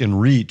stick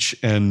and reach.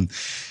 And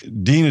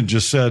Dean had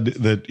just said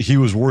that he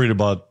was worried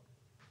about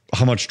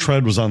how much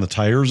tread was on the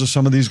tires of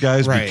some of these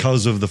guys,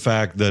 because of the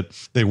fact that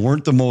they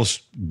weren't the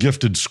most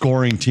gifted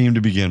scoring team to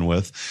begin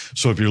with.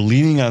 So if you're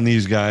leaning on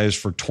these guys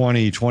for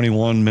 20,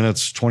 21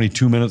 minutes,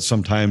 22 minutes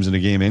sometimes in a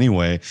game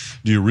anyway,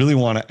 do you really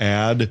want to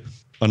add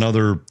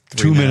another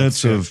 2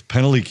 minutes of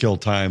penalty kill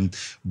time?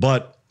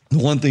 But the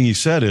one thing he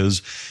said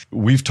is,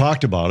 we've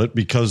talked about it,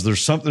 because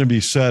there's something to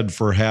be said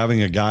for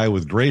having a guy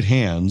with great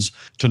hands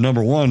to,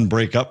 number one,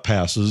 break up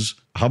passes.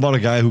 How about a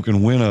guy who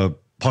can win a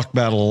puck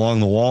battle along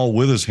the wall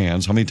with his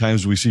hands? How many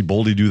times do we see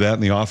Boldy do that in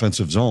the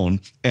offensive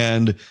zone?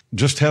 And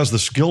just has the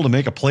skill to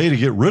make a play to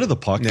get rid of the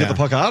puck, get the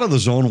puck out of the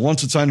zone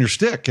once it's on your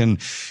stick. And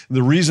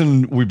the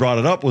reason we brought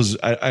it up was,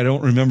 I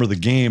don't remember the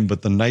game,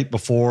 but the night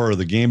before or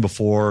the game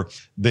before,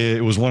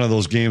 it was one of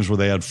those games where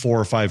they had 4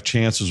 or 5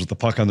 chances with the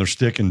puck on their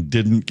stick and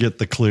didn't get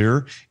the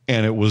clear.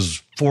 And it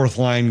was fourth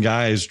line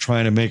guys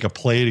trying to make a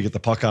play to get the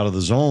puck out of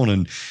the zone.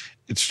 And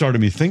it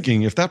started me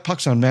thinking, if that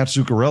puck's on Matt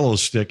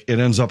Zuccarello's stick, it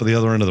ends up at the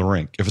other end of the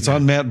rink. If it's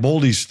on Matt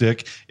Boldy's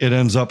stick, it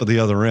ends up at the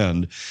other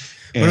end.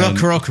 And what about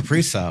Kirill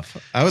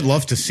Kaprizov? I would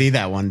love to see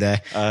that one day.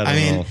 I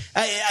mean,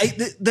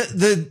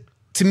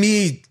 to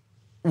me,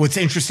 what's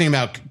interesting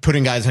about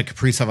putting guys like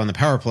Kaprizov on the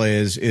power play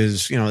is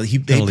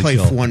they play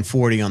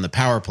 140 on the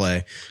power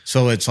play.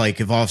 So it's like,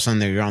 if all of a sudden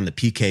they're on the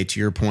PK, to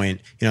your point,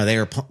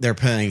 they're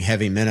playing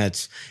heavy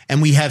minutes,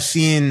 and we have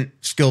seen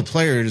skilled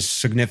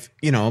players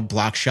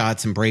block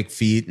shots and break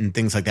feet and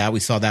things like that. We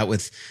saw that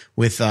with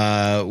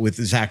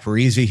Zach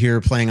Parise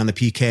here playing on the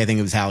PK. I think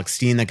it was Alex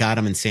Steen that got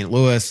him in St.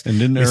 Louis. And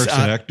didn't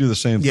Eriksson Ek do the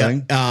same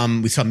thing?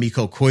 We saw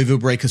Mikko Koivu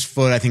break his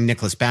foot. I think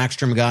Nicholas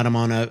Backstrom got him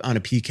on a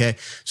PK.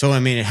 So, I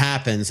mean, it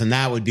happens. And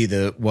that that would be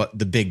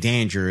the big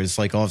danger is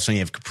like all of a sudden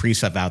you have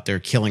Kaprizov out there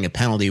killing a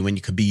penalty when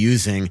you could be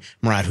using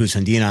Murat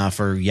Husandinov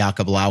or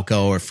Jakub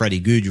Lauko or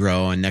Freddie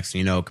Goudreau, and next thing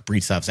you know,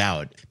 Kaprizov's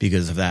out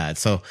because of that.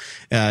 So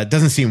it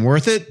doesn't seem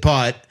worth it,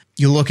 but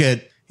you look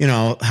at, you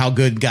know, how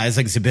good guys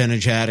like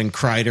Zibanejad and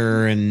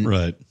Kreider and,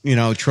 right, you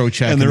know,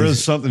 Trocheck. And there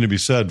is something to be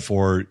said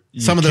for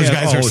some of those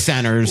guys are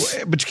centers.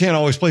 But you can't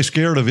always play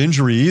scared of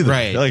injury either.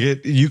 Right.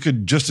 Like you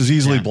could just as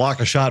easily block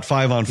a shot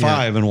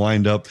 5-on-5 and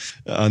wind up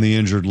on the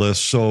injured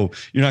list. So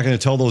you're not going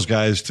to tell those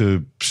guys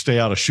to stay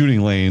out of shooting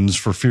lanes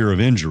for fear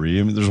of injury.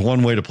 I mean, there's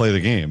one way to play the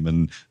game,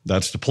 and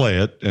that's to play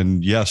it.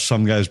 And yes,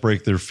 some guys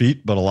break their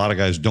feet, but a lot of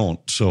guys don't.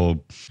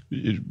 So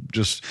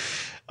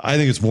I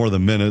think it's more the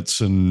minutes,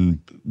 and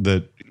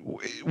that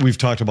we've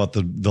talked about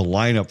the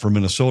lineup for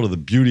Minnesota. The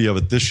beauty of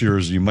it this year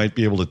is you might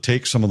be able to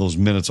take some of those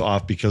minutes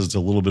off because it's a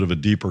little bit of a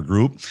deeper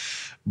group,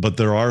 but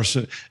there are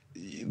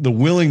the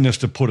willingness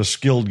to put a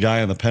skilled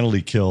guy on the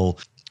penalty kill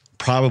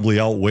probably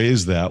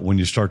outweighs that when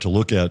you start to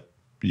look at,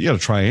 you got to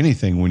try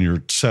anything when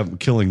you're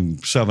killing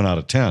 7 out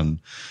of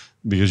 10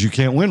 because you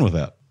can't win with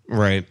that.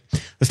 Right.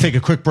 Let's take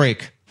a quick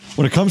break.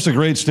 When it comes to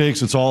great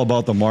steaks, it's all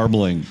about the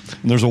marbling.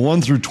 And there's a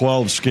 1 through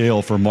 12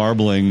 scale for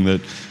marbling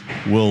that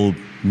will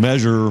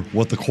measure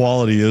what the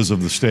quality is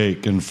of the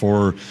steak. And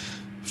for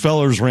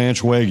Feller's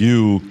Ranch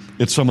Wagyu,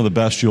 it's some of the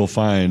best you'll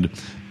find.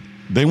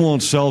 They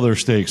won't sell their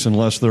steaks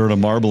unless they're at a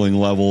marbling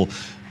level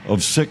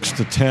of 6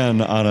 to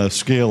 10 on a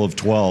scale of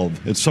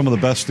 12. It's some of the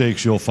best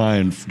steaks you'll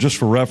find. Just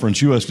for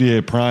reference,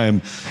 USDA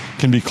Prime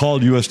can be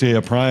called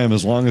USDA Prime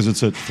as long as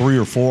it's at 3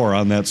 or 4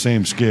 on that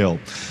same scale.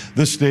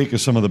 This steak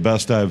is some of the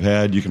best I've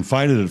had. You can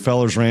find it at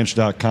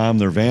fellersranch.com.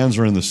 Their vans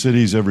are in the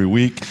cities every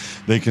week.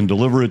 They can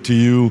deliver it to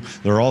you.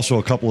 There are also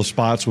a couple of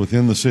spots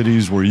within the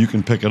cities where you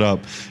can pick it up.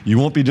 You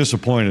won't be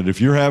disappointed.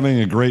 If you're having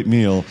a great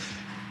meal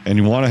and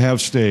you want to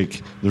have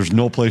steak, there's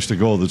no place to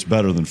go that's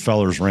better than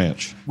Feller's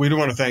Ranch. We do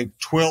want to thank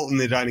Twill and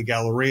the Edina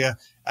Galleria.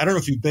 I don't know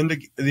if you've been to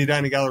the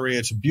Edina Galleria.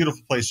 It's a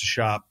beautiful place to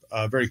shop,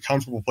 a very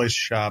comfortable place to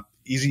shop,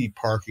 easy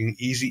parking,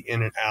 easy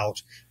in and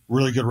out,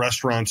 really good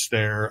restaurants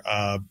there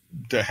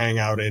to hang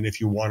out in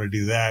if you want to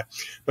do that.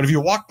 But if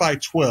you walk by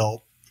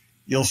Twill,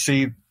 you'll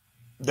see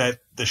that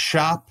the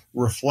shop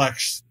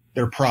reflects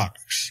their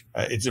products.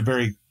 It's a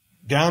very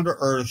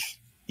down-to-earth,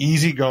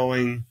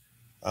 easygoing,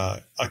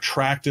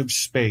 attractive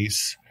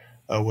space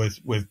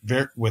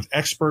with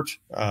expert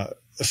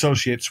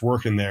associates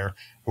working there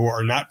who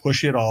are not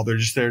pushy at all. They're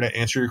just there to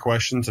answer your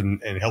questions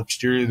and help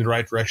steer you in the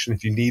right direction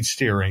if you need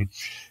steering.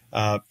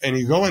 And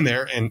you go in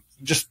there and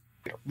just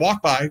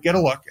walk by, get a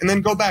look, and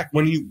then go back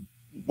when you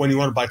want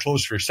to buy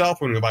clothes for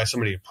yourself, when you buy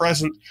somebody a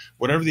present,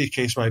 whatever the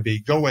case might be.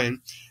 Go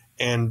in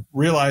and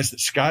realize that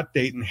Scott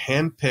Dayton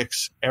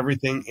handpicks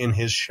everything in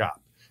his shop.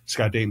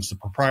 Scott Dayton's the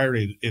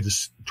proprietor. It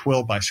is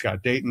Twill by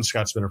Scott Dayton.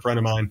 Scott's been a friend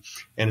of mine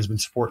and has been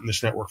supporting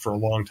this network for a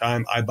long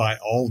time. I buy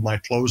all of my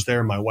clothes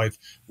there. My wife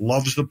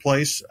loves the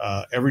place.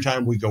 Every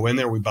time we go in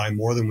there, we buy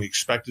more than we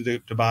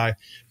expected to buy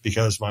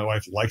because my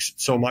wife likes it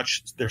so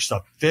much. Their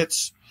stuff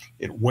fits.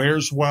 It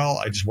wears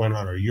well. I just went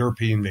on a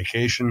European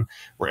vacation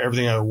where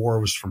everything I wore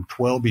was from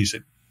Twill because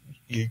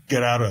you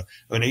get out of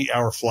an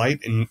 8-hour flight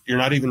and you're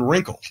not even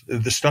wrinkled.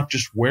 The stuff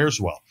just wears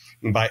well.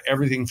 You can buy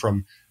everything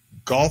from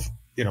golf,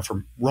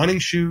 from running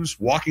shoes,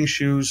 walking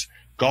shoes,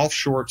 golf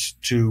shorts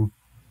to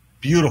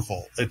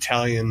beautiful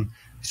Italian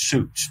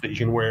suits that you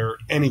can wear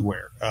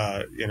anywhere,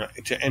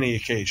 to any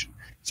occasion.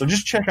 So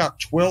just check out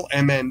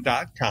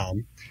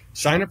twillmn.com,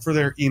 sign up for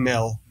their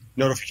email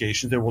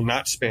notifications. They will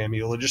not spam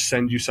you. They'll just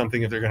send you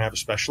something if they're going to have a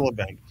special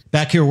event.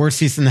 Back here, worst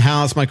seats in the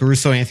house. Michael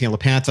Russo, Anthony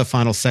LaPanta,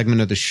 final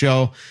segment of the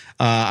show.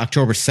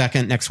 October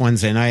 2nd, next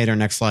Wednesday night. Our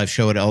next live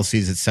show at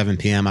Elsie's at 7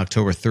 p.m.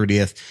 October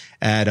 30th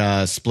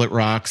at Split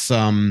Rocks.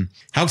 How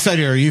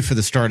excited are you for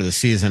the start of the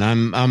season?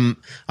 I'm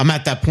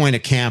at that point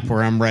at camp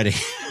where I'm ready.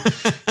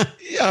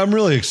 Yeah, I'm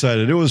really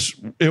excited. It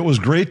was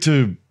great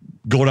to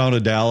go down to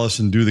Dallas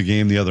and do the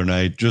game the other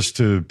night, just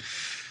to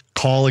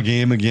call a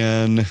game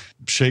again,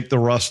 shake the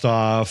rust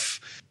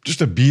off, just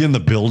to be in the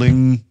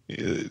building,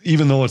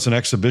 even though it's an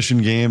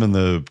exhibition game and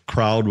the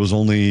crowd was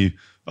only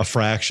a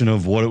fraction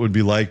of what it would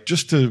be like,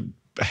 just to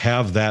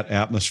have that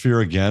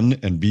atmosphere again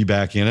and be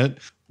back in it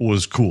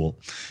was cool.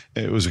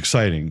 It was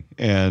exciting.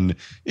 And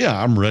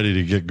yeah, I'm ready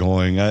to get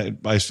going.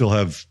 I still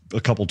have a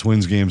couple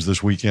Twins games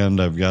this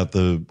weekend. I've got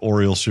the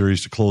Orioles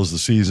series to close the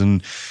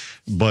season,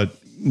 but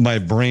my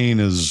brain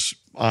is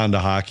on to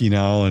hockey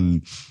now,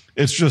 and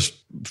it's just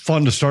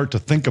fun to start to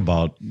think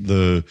about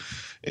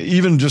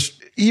even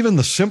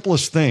the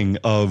simplest thing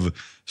of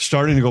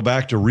starting to go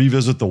back to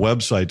revisit the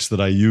websites that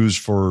I use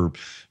for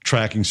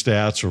tracking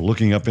stats or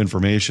looking up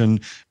information.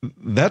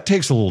 That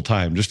takes a little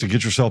time just to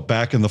get yourself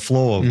back in the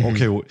flow of,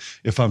 okay,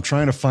 if I'm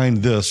trying to find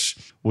this,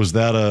 was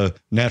that a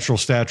Natural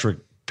Stat Trick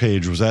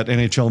page? Was that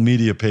NHL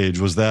media page?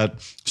 Was that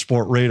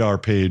Sport Radar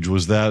page?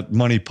 Was that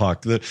Money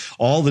Puck?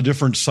 All the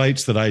different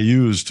sites that I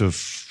use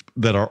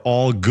that are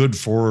all good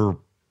for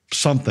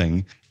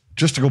something,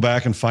 just to go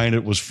back and find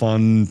it was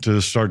fun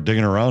to start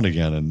digging around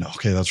again. And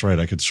okay, that's right.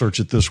 I could search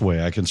it this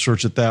way. I can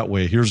search it that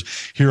way.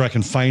 Here I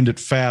can find it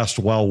fast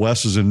while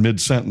Wes is in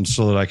mid-sentence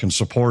so that I can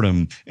support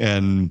him.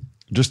 And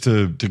just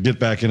to get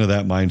back into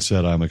that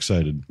mindset, I'm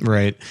excited.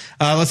 Right.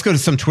 Let's go to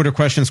some Twitter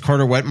questions.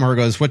 Carter Wetmore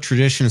goes, what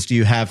traditions do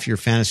you have for your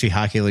fantasy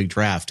hockey league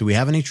draft? Do we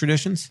have any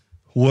traditions?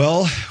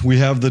 Well, we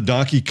have the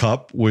Donkey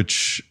Cup,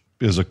 which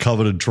is a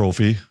coveted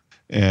trophy.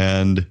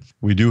 And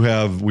we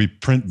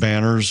print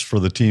banners for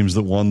the teams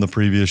that won the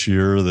previous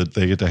year that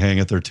they get to hang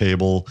at their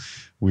table.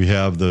 We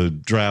have the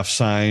draft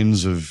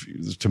signs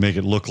to make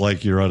it look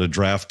like you're at a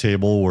draft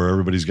table where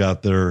everybody's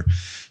got their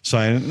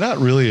sign. Not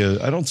really.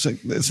 I don't think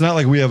it's not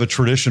like we have a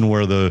tradition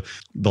where the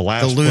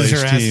last the loser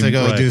place has team, to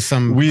go do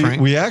some.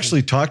 We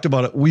actually talked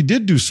about it. We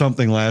did do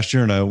something last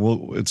year, and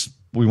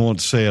we won't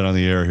say it on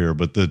the air here,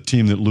 but the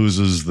team that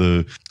loses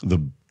the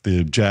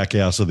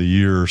Jackass of the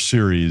Year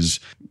series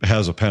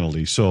has a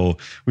penalty. So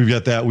we've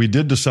got that. We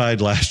did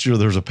decide last year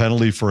there's a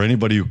penalty for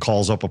anybody who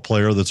calls up a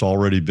player that's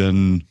already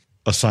been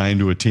assigned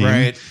to a team.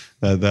 Right.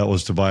 That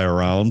was to buy a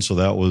round. So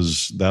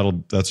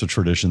that's a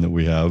tradition that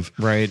we have.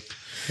 Right.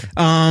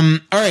 All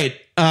right.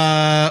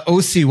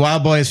 OC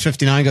Wild Boys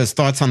 59 goes,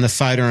 thoughts on the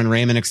Sider and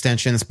Raymond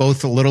extensions,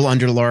 both a little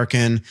under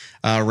Larkin.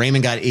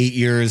 Raymond got 8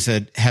 years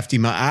at hefty.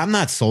 I'm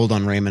not sold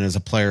on Raymond as a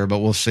player, but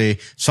we'll see.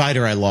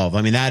 Sider, I love.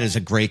 I mean, that is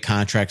a great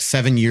contract.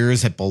 7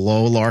 years at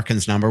below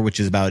Larkin's number, which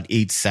is about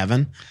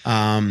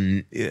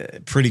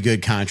 8.7. Pretty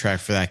good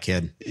contract for that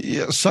kid.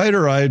 Yeah,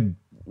 Sider, how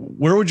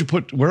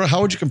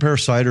would you compare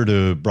Sider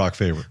to Brock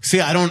Faber?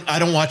 See, I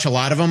don't watch a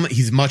lot of him.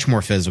 He's much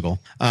more physical.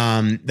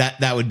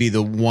 That would be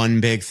the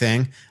one big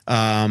thing.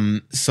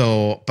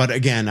 But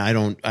again,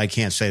 I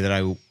can't say that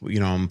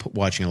I'm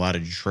watching a lot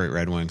of Detroit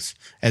Red Wings.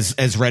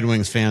 As Red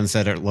Wings fans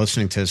that are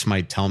listening to this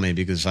might tell me,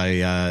 because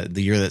the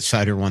year that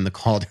Sider won the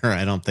Calder,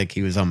 I don't think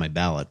he was on my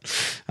ballot.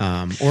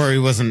 Or he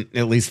wasn't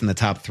at least in the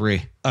top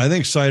 3. I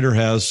think Sider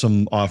has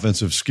some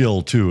offensive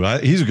skill too.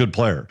 He's a good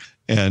player.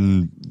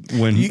 And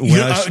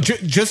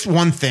just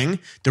one thing,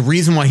 the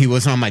reason why he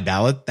wasn't on my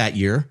ballot that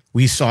year,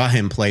 we saw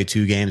him play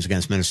 2 games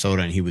against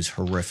Minnesota and he was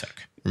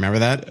horrific. Remember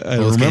that? I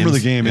remember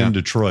the game in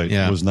Detroit.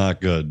 It was not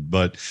good,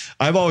 but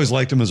I've always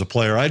liked him as a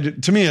player.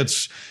 To me,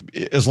 it's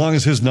as long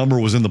as his number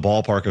was in the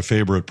ballpark of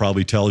Faber, it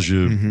probably tells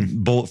you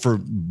for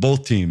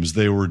both teams,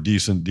 they were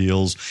decent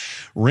deals.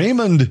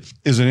 Raymond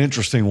is an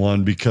interesting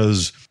one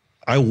because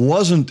I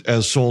wasn't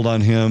as sold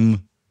on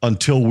him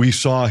until we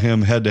saw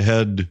him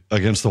head-to-head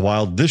against the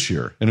Wild this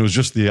year. And it was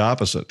just the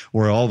opposite,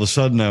 where all of a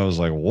sudden I was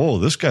like, whoa,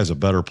 this guy's a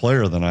better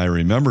player than I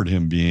remembered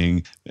him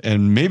being.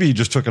 And maybe he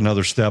just took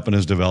another step in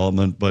his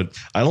development, but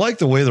I like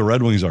the way the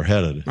Red Wings are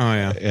headed. Oh,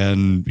 yeah.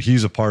 And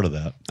he's a part of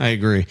that. I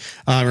agree.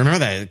 Remember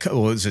that,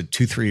 what was it,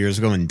 2-3 years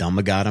ago when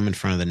Dumba got him in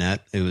front of the net?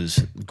 It was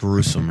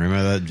gruesome.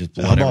 Remember that? Just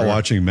blood How about everywhere.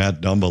 watching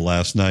Matt Dumba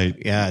last night?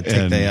 Yeah,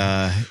 take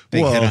the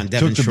big hit on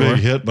Devon took the Shore.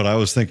 big hit, but I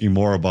was thinking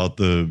more about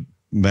the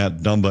Matt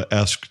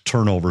Dumba-esque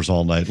turnovers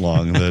all night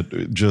long.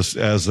 That just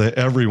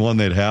every one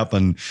they'd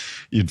happen,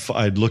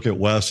 I'd look at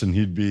Wes and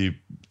he'd be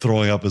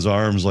throwing up his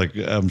arms like,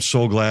 I'm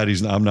so glad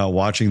I'm not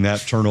watching that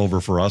turnover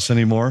for us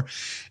anymore.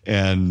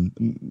 And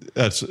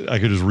I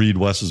could just read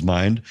Wes's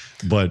mind,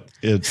 but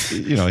it's,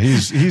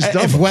 he's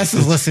Dumba. If Wes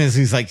is listening,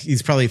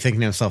 he's probably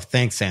thinking to himself,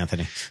 thanks,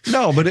 Anthony.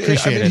 No, but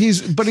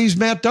he's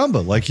Matt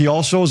Dumba. Like, he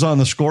also is on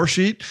the score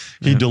sheet.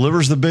 He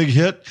delivers the big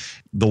hit.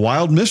 The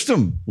Wild missed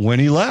him when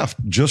he left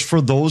just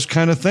for those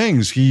kind of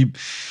things.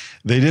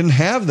 They didn't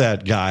have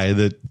that guy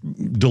that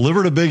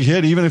delivered a big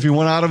hit, even if he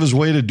went out of his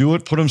way to do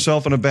it, put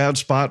himself in a bad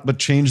spot, but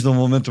changed the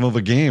momentum of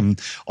a game.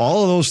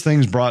 All of those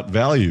things brought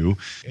value,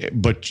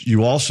 but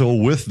you also,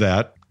 with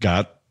that,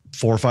 got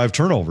 4 or 5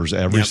 turnovers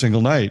every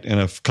single night, and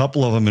a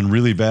couple of them in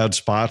really bad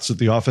spots at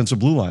the offensive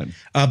blue line.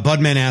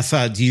 Budman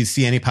asks, do you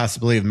see any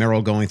possibility of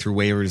Merrill going through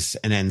waivers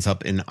and ends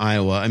up in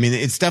Iowa? I mean,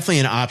 it's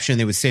definitely an option.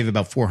 They would save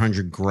about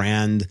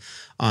 $400,000.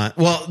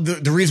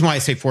 The reason why I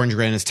say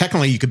 $400,000 is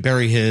technically you could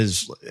bury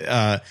his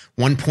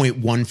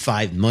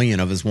 $1.15 million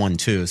of his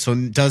 1.2. So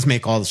it does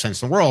make all the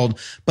sense in the world.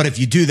 But if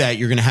you do that,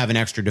 you're going to have an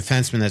extra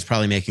defenseman that's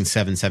probably making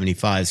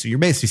 $775,000. So you're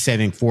basically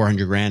saving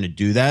 $400,000 to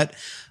do that.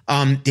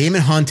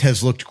 Damon Hunt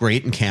has looked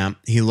great in camp.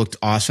 He looked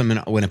awesome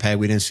in Winnipeg.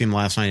 We didn't see him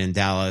last night in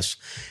Dallas.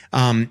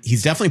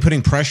 He's definitely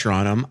putting pressure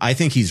on him. I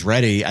think he's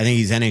ready. I think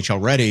he's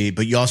NHL ready,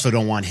 but you also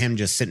don't want him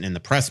just sitting in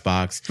the press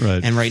box.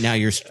 Right. And right now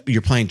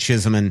you're playing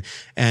Chisholm and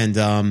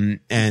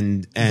Bogosian.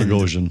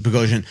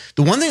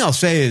 The one thing I'll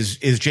say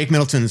is Jake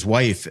Middleton's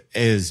wife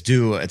is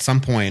due at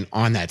some point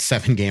on that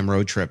 7-game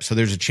road trip. So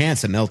there's a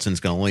chance that Middleton's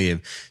going to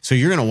leave. So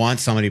you're going to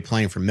want somebody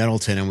playing for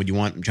Middleton. And would you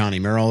want Johnny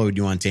Merrill or would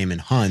you want Damon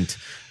Hunt?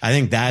 I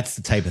think that's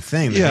the type of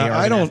thing that they are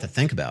going to have to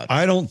think about.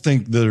 I don't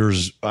think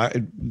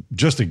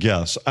just a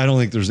guess. I don't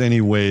think there's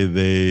any way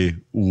they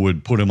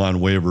would put him on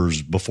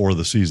waivers before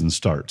the season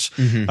starts.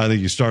 I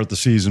think you start the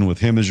season with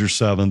him as your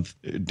 7th.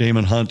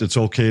 Damon Hunt, it's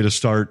okay to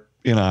start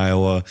in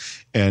Iowa.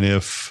 And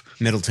if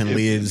Middleton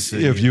leaves,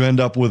 if you end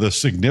up with a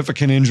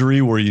significant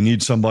injury where you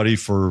need somebody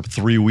for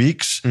 3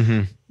 weeks,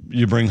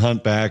 you bring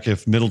Hunt back.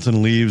 If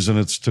Middleton leaves and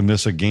it's to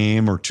miss a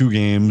game or 2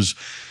 games,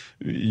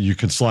 you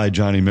can slide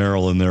Johnny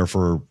Merrill in there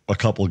for a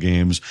couple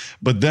games.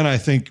 But then I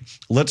think,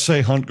 let's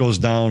say Hunt goes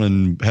down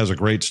and has a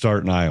great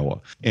start in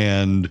Iowa.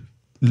 And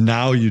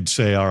now you'd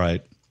say, all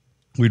right,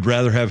 we'd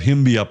rather have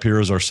him be up here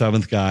as our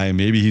seventh guy.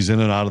 Maybe he's in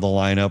and out of the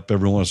lineup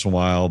every once in a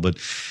while. But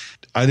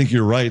I think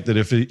you're right that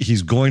if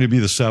he's going to be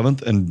the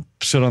seventh and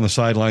sit on the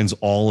sidelines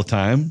all the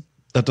time,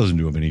 that doesn't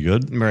do him any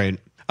good. Right.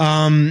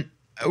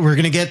 We're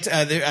going to get,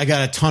 I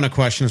got a ton of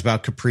questions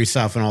about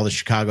Kaprizov and all the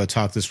Chicago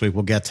talk this week.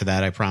 We'll get to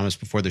that, I promise,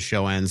 before the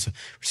show ends. We're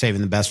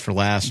saving the best for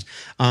last.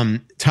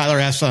 Tyler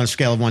asked on a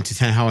scale of 1 to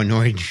 10, how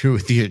annoyed you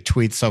with your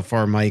tweets so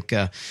far, Mike?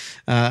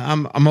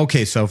 I'm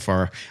okay so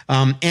far.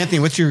 Anthony,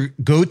 what's your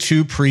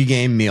go-to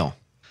pregame meal?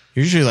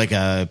 You're usually like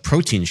a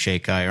protein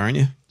shake guy, aren't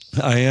you?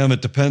 I am.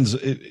 It depends.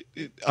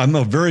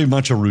 I'm very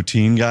much a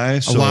routine guy.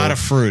 So a lot of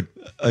fruit.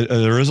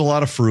 There is a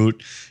lot of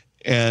fruit.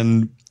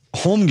 And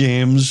home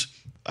games,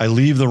 I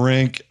leave the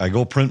rink, I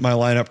go print my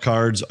lineup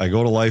cards, I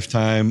go to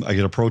Lifetime, I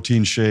get a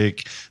protein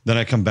shake, then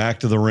I come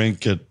back to the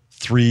rink at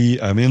 3.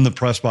 I'm in the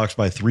press box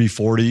by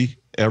 3:40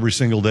 every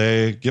single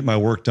day, get my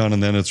work done,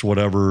 and then it's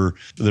whatever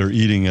they're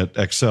eating at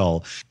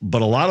Excel.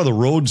 But a lot of the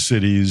road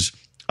cities,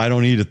 I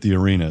don't eat at the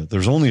arena.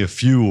 There's only a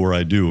few where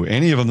I do.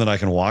 Any of them that I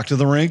can walk to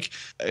the rink,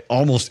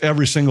 almost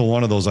every single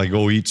one of those I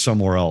go eat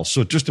somewhere else.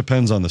 So it just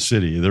depends on the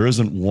city. There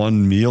isn't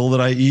one meal that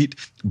I eat,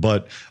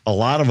 but a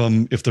lot of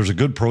them, if there's a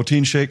good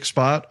protein shake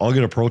spot, I'll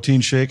get a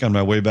protein shake on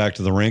my way back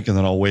to the rink, and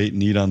then I'll wait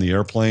and eat on the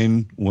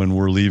airplane when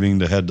we're leaving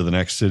to head to the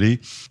next city.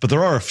 But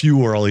there are a few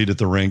where I'll eat at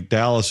the rink.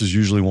 Dallas is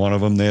usually one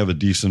of them. They have a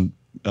decent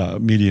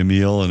media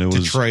meal, and it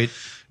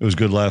was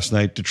good last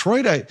night.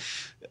 Detroit,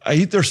 I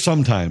eat there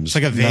sometimes. It's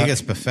like a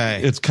Vegas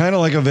buffet. It's kind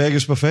of like a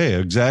Vegas buffet,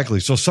 exactly.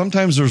 So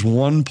sometimes there's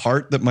one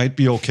part that might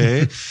be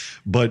okay,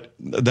 but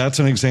that's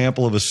an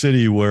example of a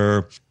city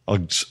where I'll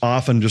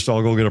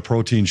go get a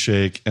protein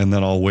shake, and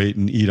then I'll wait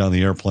and eat on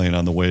the airplane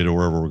on the way to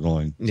wherever we're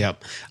going.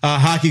 Yep.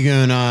 Hockey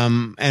Goon,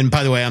 and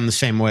by the way, I'm the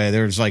same way.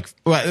 There's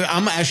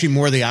I'm actually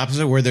more the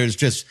opposite, where there's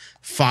just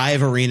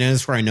 5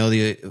 arenas where I know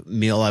the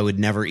meal I would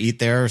never eat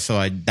there.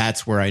 So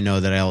that's where I know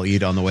that I'll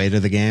eat on the way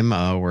to the game,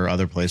 where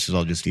other places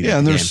I'll just eat. Yeah,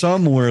 and there's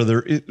some where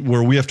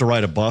we have to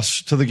ride a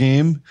bus to the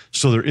game,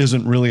 so there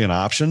isn't really an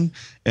option.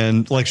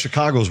 And like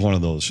Chicago's one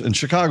of those. And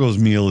Chicago's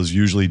meal is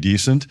usually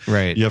decent.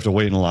 Right. You have to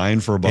wait in line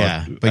for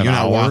about but you're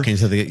not hour. Walking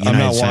to the United I'm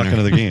not Center. walking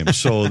to the game.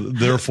 So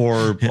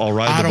therefore, I'll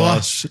ride the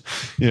bus.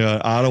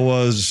 Yeah,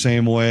 Ottawa's the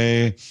same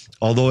way.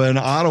 Although in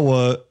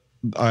Ottawa,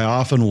 I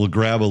often will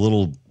grab a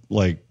little,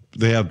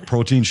 they have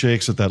protein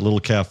shakes at that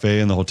little cafe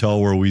in the hotel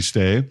where we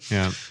stay.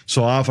 Yeah.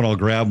 So often I'll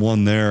grab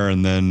one there,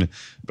 and then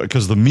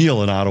because the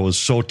meal in Ottawa is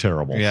so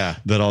terrible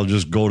that I'll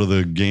just go to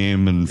the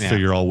game and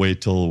figure I'll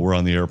wait till we're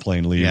on the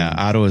airplane leaving. Yeah,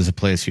 Ottawa is a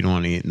place you don't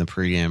want to eat in the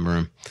pregame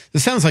room.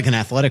 This sounds like an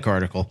athletic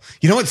article.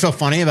 You know what's so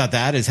funny about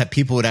that is that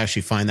people would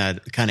actually find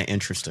that kind of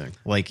interesting.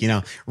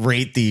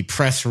 Rate the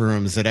press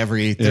rooms at all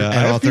 32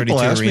 people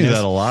ask arenas. Me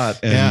that a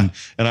lot. And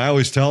I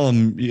always tell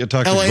them, you got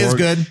to talk LA to is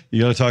good.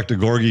 You got to talk to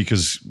Gorgie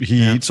because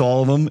he eats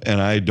all of them and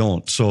I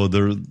don't. So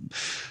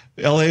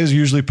LA is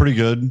usually pretty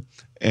good.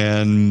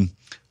 And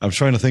I'm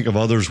trying to think of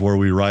others where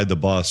we ride the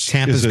bus.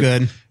 Tampa's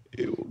good.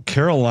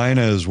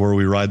 Carolina is where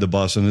we ride the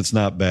bus, and it's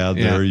not bad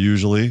there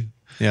usually.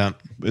 Yeah,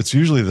 it's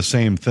usually the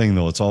same thing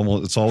though. It's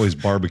always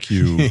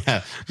barbecue.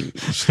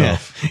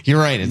 Stuff. Yeah. You're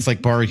right. It's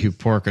like barbecue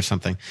pork or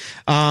something.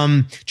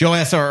 Joe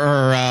asked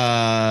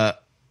our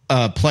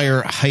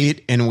player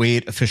height and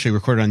weight officially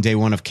recorded on day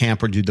one of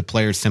camp, or do the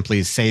players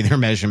simply say their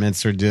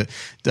measurements, or does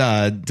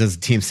the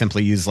team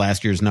simply use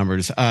last year's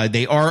numbers?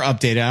 They are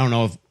updated. I don't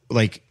know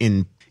if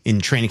in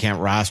training camp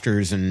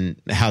rosters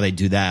and how they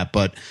do that.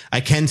 But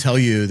I can tell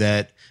you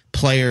that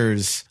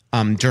players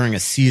during a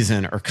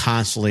season are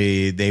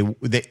constantly,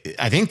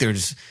 I think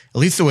there's, at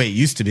least the way it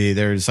used to be,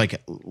 there's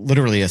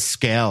literally a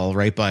scale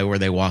right by where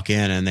they walk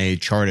in, and they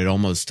chart it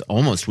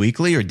almost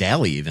weekly or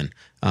daily even.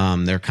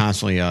 They're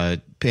constantly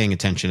paying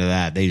attention to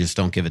that. They just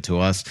don't give it to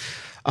us.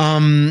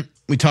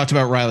 We talked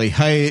about Riley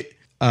Height.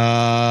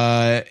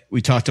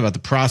 We talked about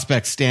the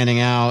prospects standing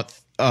out.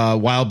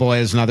 Wild Boy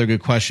is another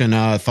good question.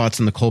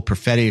 Thoughts on the Cole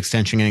Perfetti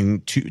extension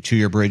getting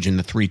two-year bridge in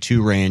the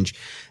 3.2 range.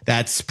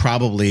 That's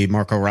probably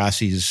Marco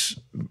Rossi's,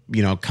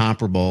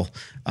 comparable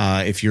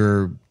if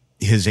you're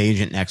his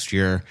agent next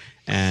year.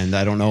 And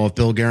I don't know if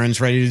Bill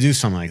Guerin's ready to do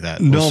something like that.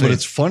 But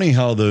it's funny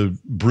how the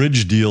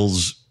bridge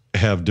deals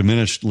have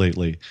diminished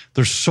lately.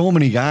 There's so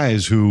many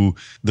guys who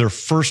their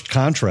first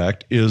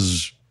contract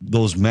is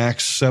those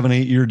max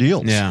 7-8 year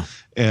deals. Yeah.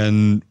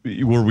 And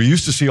where we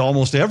used to see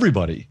almost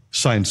everybody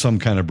sign some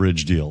kind of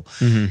bridge deal.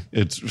 Mm-hmm.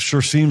 It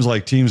sure seems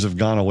like teams have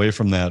gone away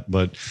from that,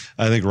 but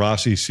I think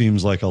Rossi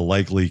seems like a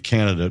likely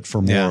candidate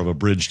for more of a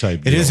bridge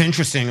type deal. It is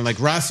interesting. Like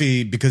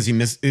Rossi, because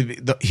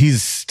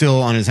he's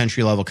still on his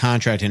entry level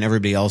contract and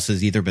everybody else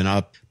has either been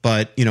up,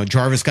 but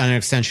Jarvis got an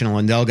extension and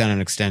Lindell got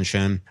an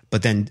extension,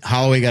 but then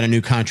Holloway got a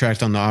new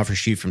contract on the offer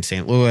sheet from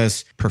St.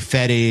 Louis.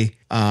 Perfetti.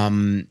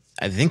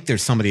 I think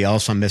there's somebody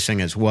else I'm missing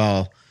as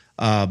well.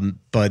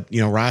 But, you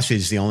know, Rossi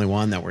is the only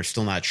one that we're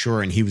still not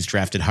sure. And he was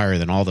drafted higher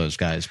than all those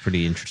guys.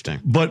 Pretty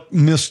interesting. But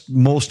missed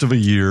most of a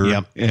year.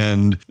 Yep.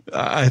 And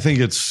I think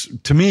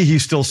to me, he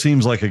still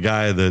seems like a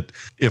guy that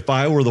if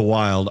I were the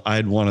Wild,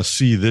 I'd want to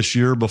see this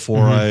year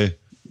before I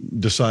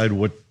decide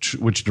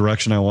which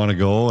direction I want to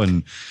go.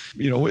 And,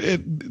 you know,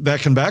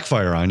 that can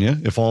backfire on you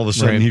if all of a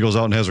sudden he goes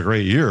out and has a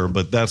great year.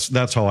 But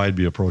that's how I'd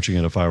be approaching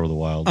it if I were the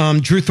Wild.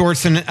 Drew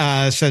Thorson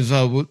says,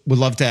 would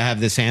love to have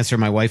this answer.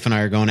 My wife and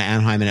I are going to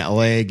Anaheim and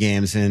LA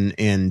games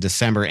in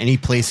December. Any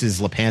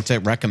places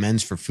LaPanta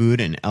recommends for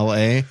food in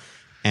LA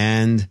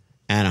and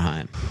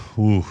Anaheim?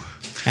 Ooh.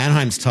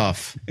 Anaheim's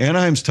tough.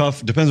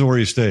 Depends on where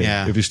you stay.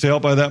 Yeah. If you stay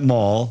out by that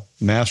mall,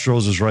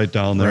 Mastro's is right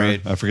down there.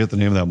 Right. I forget the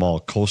name of that mall.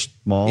 Coast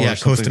Mall? Yeah,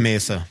 Costa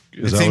Mesa.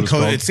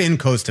 It's in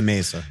Costa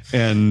Mesa.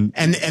 And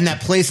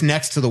that place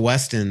next to the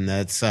Westin,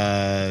 that's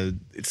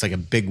it's like a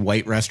big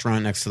white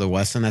restaurant next to the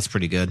Westin. That's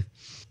pretty good.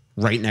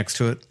 Right next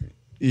to it.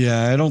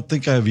 Yeah, I don't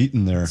think I've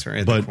eaten there. That's right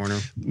at but the corner.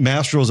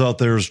 Mastro's out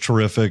there is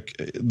terrific.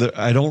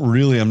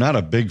 I'm not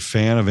a big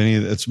fan of any.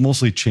 It's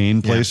mostly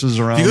chain places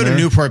around there. If you go to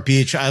Newport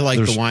Beach, I like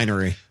the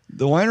winery.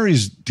 The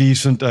winery's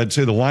decent. I'd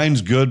say the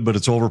wine's good, but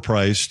it's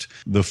overpriced.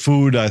 The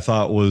food I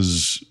thought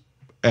was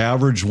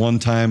average one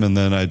time, and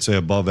then I'd say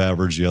above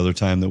average the other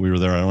time that we were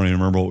there. I don't even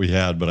remember what we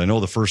had, but I know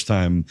the first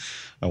time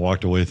I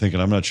walked away thinking,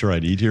 I'm not sure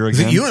I'd eat here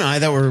again. Was it you and I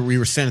that we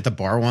were sitting at the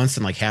bar once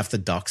and like half the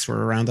ducks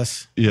were around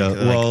us?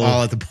 Yeah,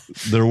 all at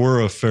there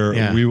were a fair.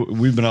 Yeah.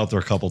 We've been out there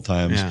a couple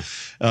times.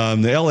 Yeah.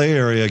 The LA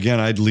area again,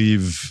 I'd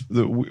leave.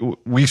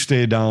 We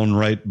stay down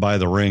right by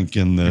the rink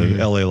in the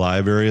LA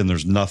Live area, and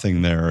there's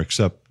nothing there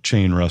except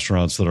chain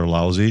restaurants that are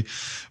lousy.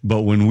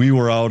 But when we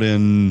were out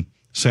in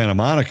Santa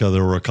Monica,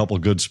 there were a couple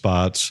good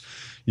spots.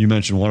 You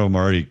mentioned one of them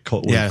already.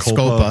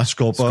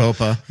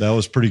 Scopa. That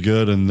was pretty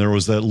good. And there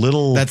was that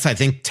little. That's, I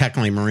think,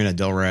 technically Marina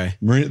Del Rey.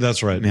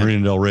 That's right, yeah.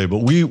 Marina Del Rey. But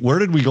where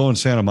did we go in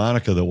Santa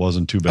Monica that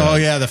wasn't too bad? Oh,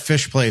 yeah, the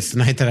fish place the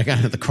night that I got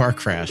into the car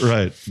crash.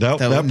 Right. That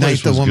night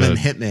place the was woman good.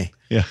 hit me.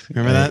 Yeah.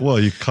 Remember that? Well,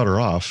 you cut her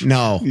off.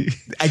 No,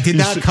 I did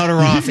not cut her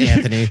off,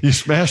 Anthony. You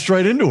smashed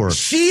right into her.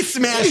 She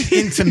smashed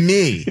into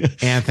me,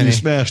 Anthony. You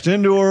smashed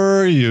into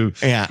her. You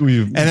wrecked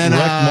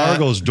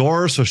Margot's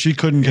door so she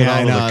couldn't get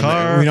out of the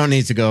car. We don't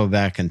need to go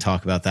back and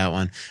talk about that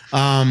one.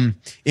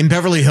 In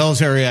Beverly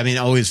Hills area, I mean,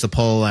 always the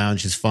Polo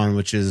Lounge is fun,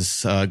 which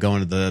is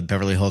going to the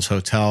Beverly Hills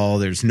Hotel.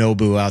 There's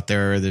Nobu out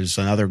there. There's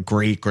another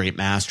great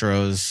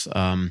Mastro's.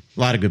 A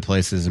lot of good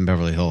places in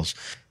Beverly Hills.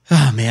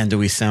 Oh, man, do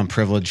we sound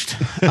privileged.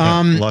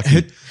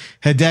 Lucky.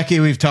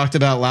 Hideki, we've talked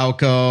about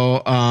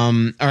Lauko.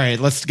 All right,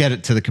 let's get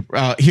it to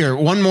the here.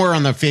 One more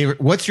on the favorite.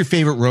 What's your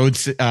favorite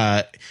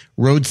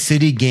road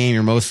city game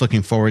you're most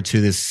looking forward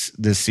to this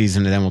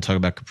season? And then we'll talk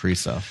about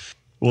Kaprizov.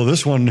 Well,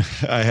 this one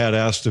I had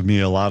asked of me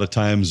a lot of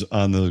times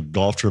on the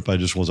golf trip I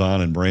just was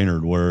on in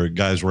Brainerd, where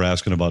guys were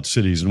asking about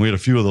cities. And we had a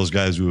few of those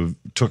guys who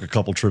took a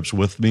couple trips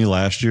with me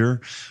last year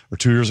or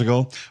 2 years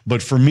ago.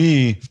 But for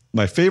me,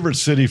 my favorite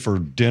city for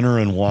dinner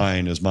and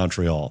wine is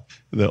Montreal.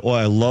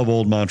 I love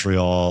old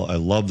Montreal. I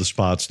love the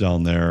spots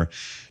down there.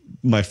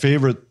 My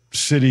favorite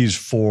cities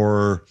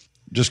for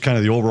just kind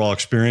of the overall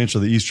experience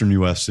of the Eastern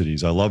U.S.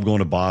 cities. I love going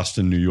to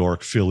Boston, New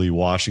York, Philly,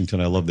 Washington.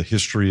 I love the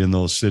history in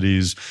those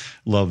cities,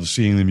 love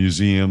seeing the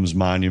museums,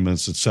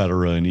 monuments, et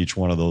cetera, in each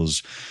one of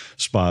those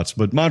spots.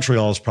 But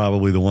Montreal is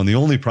probably the one. The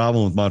only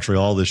problem with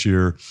Montreal this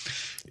year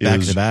is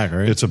back-to-back,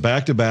 right? It's a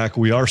back-to-back.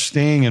 We are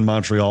staying in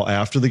Montreal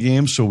after the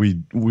game, so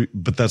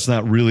but that's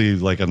not really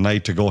like a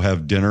night to go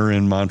have dinner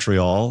in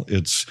Montreal.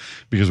 It's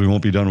because we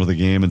won't be done with the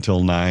game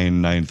until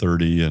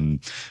 9:30, and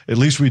at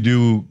least we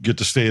do get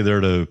to stay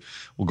there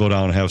we'll go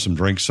down and have some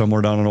drinks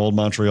somewhere down in old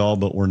Montreal,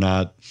 but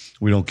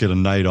we don't get a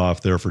night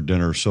off there for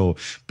dinner. So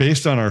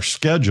based on our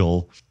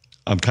schedule,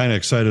 I'm kind of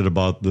excited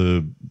about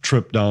the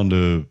trip down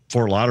to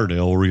Fort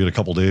Lauderdale, where we get a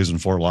couple days in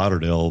Fort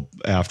Lauderdale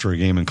after a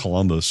game in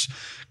Columbus.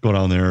 Go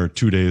down there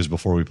 2 days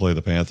before we play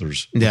the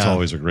Panthers. It's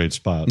always a great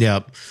spot.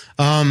 Yeah.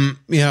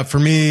 For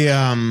me,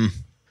 I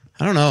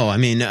don't know. I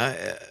mean,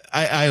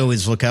 I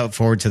always look out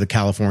forward to the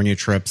California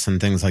trips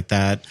and things like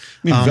that.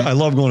 I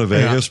love going to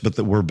Vegas, but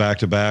we're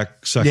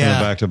back-to-back, second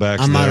of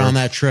back-to-backs. I'm not on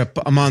that trip.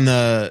 I'm on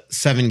the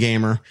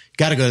 7-gamer.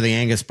 Got to go to the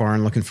Angus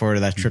Barn. Looking forward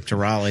to that trip to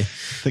Raleigh. I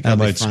think I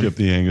might skip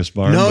the Angus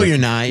Barn. No, you're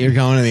not. You're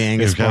going to the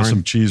Angus Barn. Have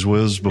some Cheese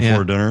Whiz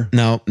before dinner.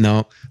 No.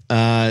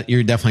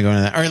 You're definitely going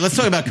to that. All right, let's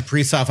talk about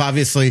Kaprizov.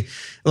 Obviously,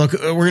 look,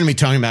 we're going to be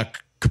talking about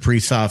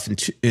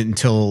Kaprizov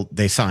until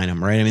they sign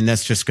him, right? I mean,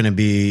 that's just going to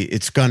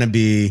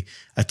be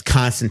a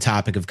constant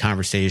topic of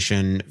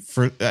conversation.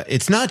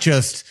 It's not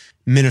just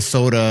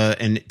Minnesota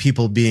and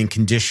people being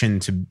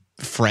conditioned to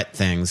fret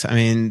things. I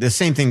mean, the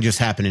same thing just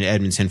happened in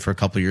Edmonton for a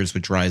couple of years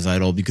with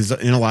Draisaitl, because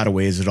in a lot of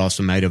ways it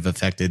also might have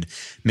affected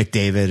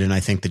McDavid. And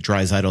I think the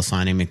Draisaitl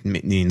signing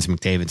means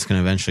McDavid's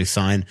going to eventually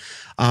sign.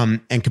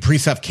 And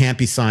Kaprizov can't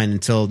be signed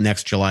until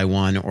next July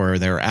 1 or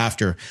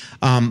thereafter.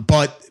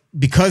 But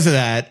because of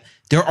that,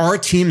 there are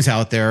teams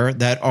out there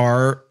that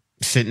are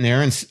sitting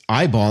there and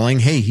eyeballing,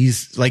 hey,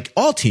 he's like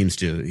all teams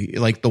do,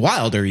 like the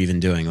Wild are even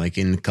doing, like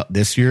in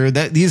this year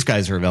that these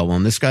guys are available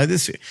and this guy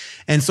this year.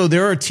 And so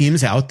there are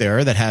teams out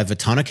there that have a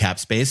ton of cap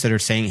space that are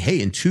saying,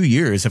 hey, in 2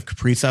 years, if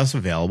Kaprizov's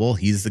available,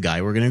 he's the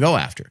guy we're going to go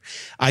after.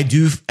 I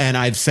do. And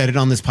I've said it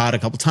on this pod a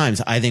couple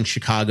times. I think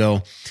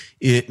Chicago,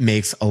 it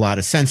makes a lot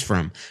of sense for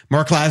him.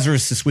 Mark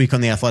Lazarus this week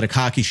on the Athletic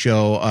Hockey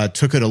Show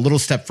took it a little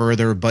step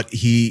further, but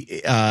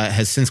he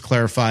has since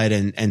clarified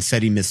and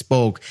said he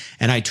misspoke.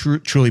 And I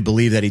truly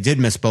believe that he did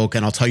misspoke,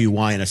 and I'll tell you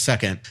why in a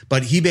second.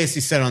 But he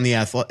basically said on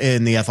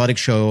in the Athletic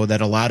Show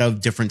that a lot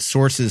of different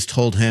sources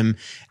told him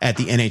at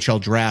the NHL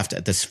draft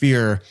at the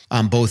Sphere,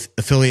 both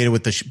affiliated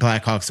with the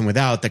Blackhawks and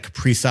without, that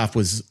Kaprizov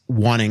was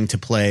wanting to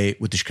play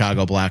with the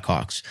Chicago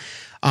Blackhawks.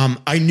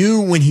 I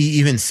knew when he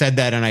even said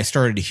that, and I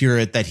started to hear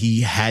it, that he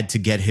had to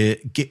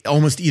get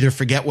almost either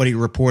forget what he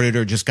reported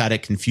or just got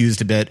it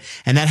confused a bit.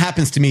 And that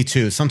happens to me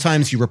too.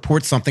 Sometimes you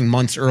report something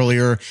months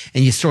earlier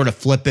and you sort of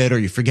flip it, or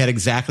you forget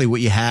exactly what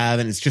you have.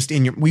 And it's just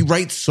we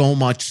write so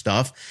much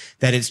stuff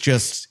that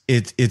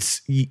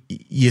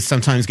you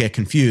sometimes get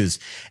confused.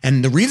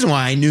 And the reason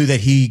why I knew that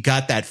he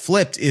got that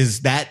flipped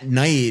is that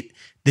night,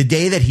 the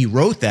day that he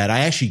wrote that, I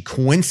actually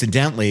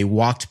coincidentally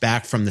walked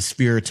back from the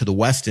Sphere to the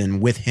Westin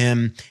with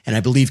him and I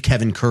believe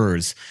Kevin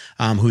Kurz,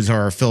 who's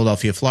our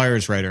Philadelphia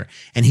Flyers writer.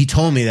 And he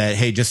told me that,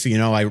 hey, just so you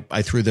know,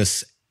 I threw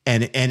this,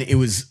 and it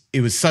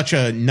was such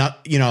a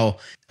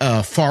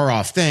far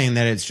off thing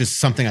that it's just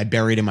something I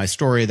buried in my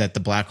story, that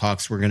the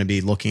Blackhawks were going to be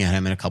looking at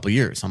him in a couple of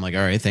years. I'm like,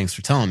 all right, thanks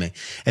for telling me.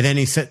 And then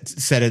he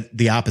said it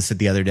the opposite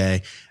the other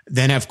day.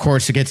 Then, of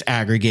course, it gets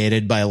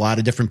aggregated by a lot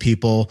of different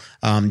people.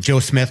 Joe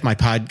Smith, my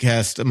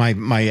podcast,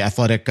 my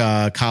athletic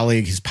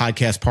colleague, his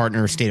podcast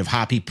partner, State of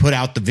Hoppy, put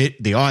out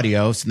the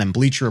audio. So then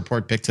Bleacher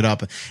Report picked it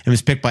up. It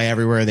was picked by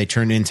everywhere. They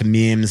turned it into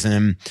memes,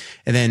 and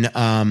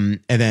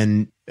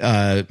then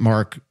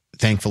Mark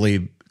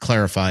thankfully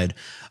clarified.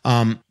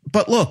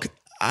 But look,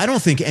 I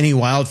don't think any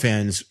Wild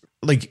fans,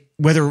 like,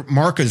 whether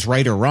Mark is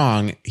right or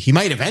wrong, he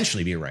might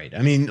eventually be right.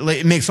 I mean,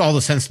 it makes all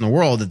the sense in the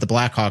world that the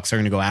Blackhawks are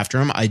going to go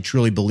after him. I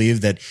truly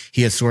believe that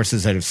he has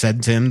sources that have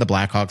said to him the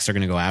Blackhawks are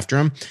going to go after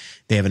him.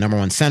 They have a number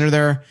one center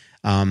there.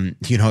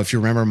 If you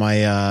remember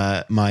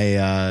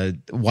my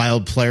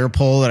Wild player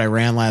poll that I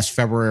ran last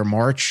February or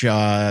March,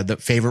 the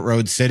favorite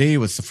road city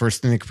was the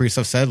first thing that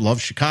Kaprizov said. Love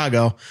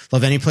Chicago.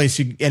 Love any place,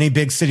 any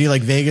big city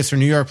like Vegas or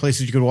New York,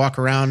 places you could walk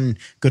around and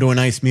go to a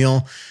nice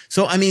meal.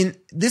 So, I mean,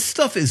 this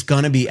stuff is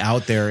going to be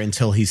out there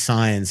until he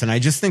signs. And I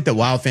just think that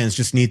Wild fans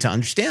just need to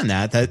understand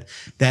that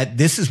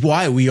this is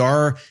why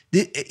it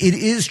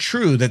is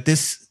true that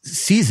this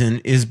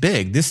season is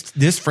big.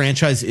 This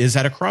franchise is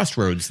at a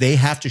crossroads. They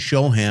have to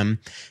show him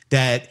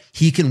that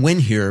he can win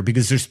here,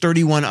 because there's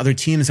 31 other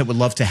teams that would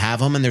love to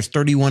have him, and there's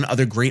 31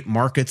 other great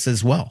markets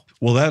as well.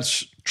 Well,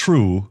 that's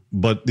true,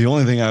 but the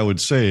only thing I would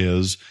say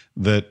is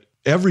that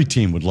every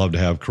team would love to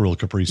have Kirill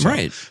Kaprizov.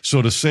 Right.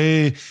 So to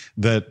say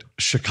that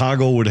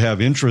Chicago would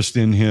have interest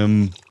in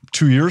him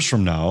 2 years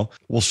from now,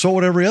 well, so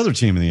would every other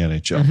team in the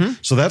NHL. Mm-hmm.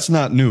 So that's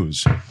not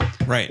news.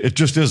 Right. It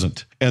just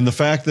isn't. And the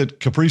fact that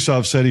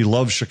Kaprizov said he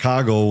loves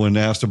Chicago when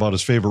asked about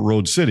his favorite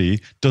road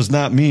city does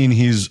not mean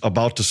he's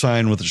about to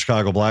sign with the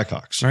Chicago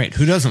Blackhawks. Right.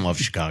 Who doesn't love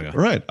Chicago?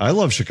 Right. I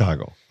love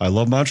Chicago. I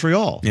love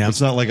Montreal. Yeah.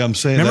 It's not like I'm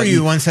saying. Remember,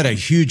 you once had a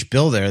huge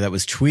bill there that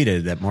was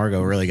tweeted that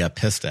Margot really got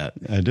pissed at.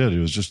 I did. It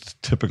was just a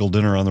typical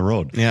dinner on the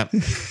road. Yeah.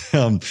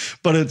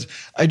 But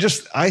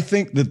I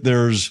think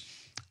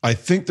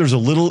there's a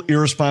little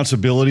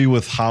irresponsibility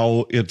with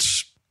how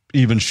it's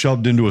even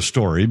shoved into a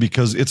story,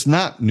 because it's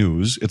not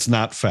news. It's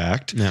not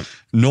fact. Yeah.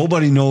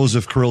 Nobody knows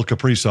if Kirill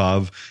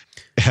Kaprizov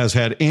has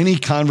had any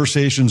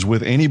conversations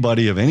with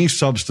anybody of any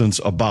substance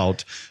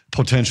about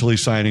potentially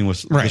signing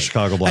with the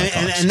Chicago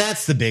Blackhawks. And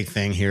that's the big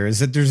thing here, is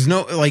that there's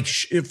no, like,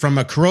 from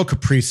a Kirill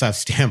Kaprizov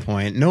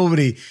standpoint,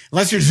 nobody,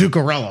 unless you're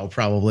Zuccarello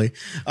probably,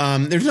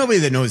 there's nobody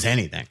that knows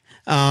anything.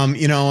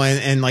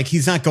 And like,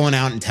 he's not going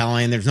out and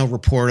telling. There's no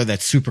reporter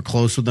that's super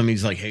close with him.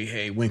 He's like,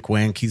 hey, wink,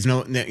 wink. He's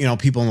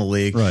people in the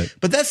league. Right.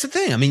 But that's the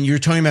thing. I mean, you're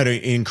talking about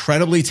an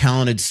incredibly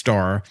talented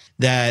star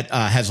that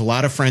has a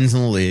lot of friends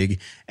in the league.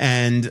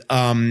 And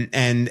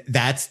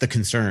that's the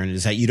concern,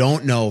 is that you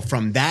don't know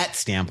from that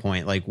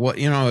standpoint, like, what,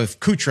 if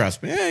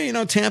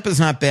Kucherov, Tampa's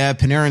not bad.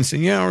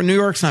 Panarin, or New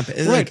York's not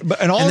bad. Right.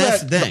 But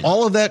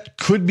all of that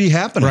could be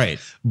happening. Right.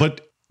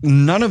 But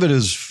none of it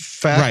is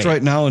fact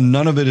right now, and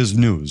none of it is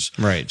news.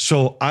 Right.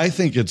 So I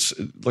think it's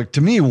like,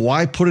 to me,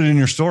 why put it in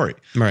your story?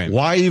 Right.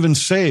 Why even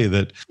say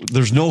that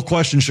there's no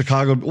question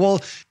Chicago? Well,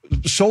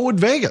 so would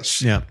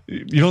Vegas. Yeah.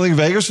 You don't think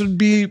Vegas would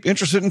be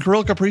interested in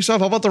Kirill Kaprizov?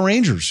 How about the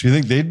Rangers? You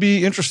think they'd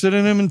be interested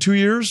in him in 2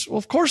 years? Well,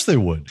 of course they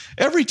would.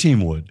 Every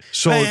team would.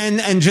 So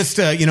and just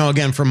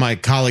again, from my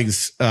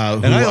colleagues,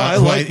 I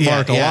like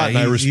Mark a lot, and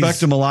I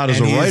respect him a lot as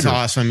a writer. He's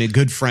awesome. A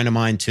good friend of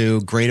mine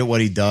too. Great at what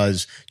he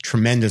does.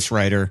 Tremendous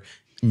writer.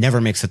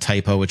 Never makes a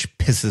typo, which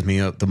pisses me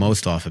the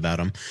most off about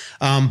him.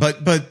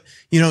 But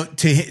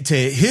to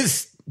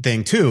his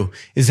thing too,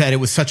 is that it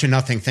was such a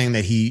nothing thing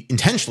that he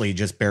intentionally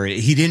just buried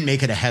it. He didn't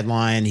make it a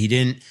headline. He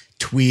didn't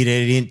tweet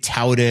it. He didn't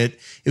tout it.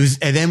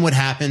 And then what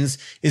happens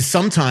is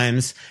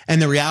sometimes,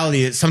 and the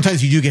reality is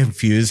sometimes you do get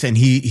confused, and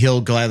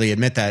he'll gladly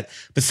admit that.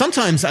 But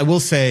sometimes I will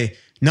say,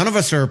 none of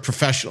us are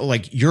professional.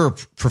 Like, you're a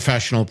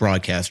professional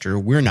broadcaster.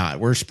 We're not.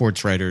 We're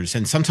sports writers.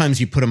 And sometimes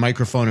you put a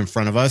microphone in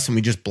front of us and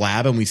we just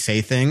blab and we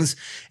say things,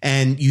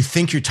 and you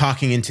think you're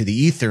talking into the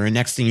ether. And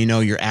next thing you know,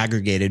 you're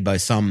aggregated by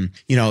some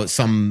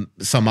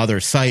other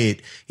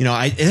site.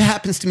 It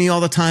happens to me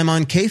all the time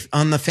on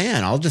the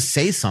Fan. I'll just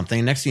say something,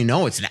 and next thing you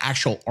know, it's an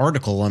actual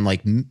article on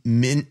like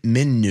Min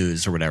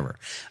News or whatever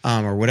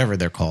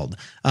they're called.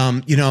 Or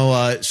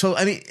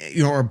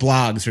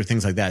blogs or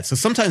things like that. So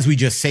sometimes we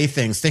just say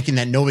things thinking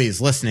that nobody is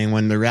listening,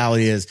 when the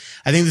reality is,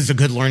 I think this is a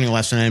good learning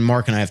lesson. And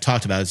Mark and I have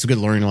talked about it. It's a good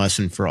learning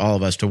lesson for all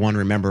of us to, one,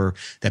 remember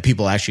that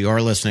people actually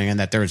are listening, and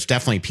that there's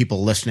definitely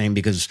people listening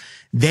because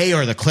they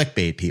are the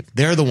clickbait people.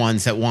 They're the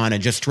ones that want to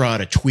just throw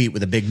out a tweet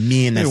with a big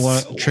meme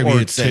that's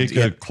tributes, or take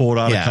a quote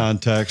out of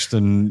context.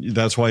 And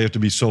that's why you have to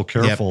be so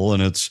careful. Yep.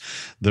 And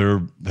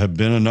there have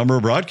been a number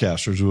of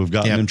broadcasters who have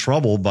gotten in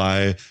trouble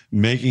by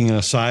making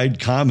a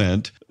side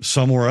comment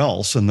somewhere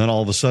else, and then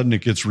all of a sudden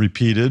it gets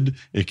repeated,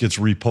 it gets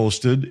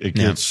reposted, it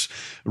gets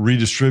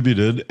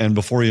redistributed, and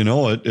before you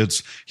know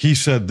it, he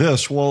said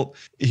this. Well,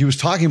 he was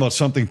talking about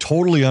something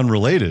totally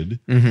unrelated,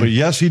 but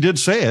yes, he did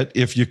say it.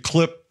 If you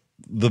clip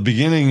the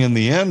beginning and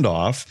the end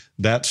off,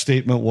 that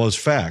statement was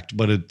fact,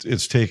 but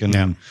it's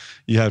taken.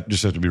 You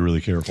just have to be really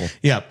careful.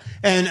 Yeah.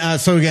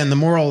 And so again, the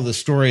moral of the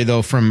story,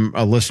 though, from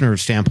a listener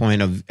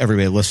standpoint of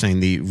everybody listening,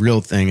 the real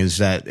thing is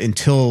that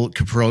until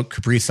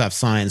Kaprizov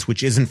signs,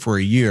 which isn't for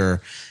a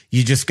year,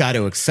 you just got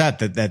to accept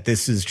that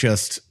this is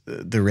just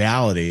the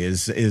reality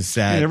is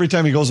that. And every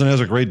time he goes and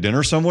has a great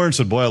dinner somewhere and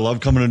said, boy, I love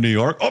coming to New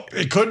York. Oh,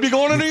 it could be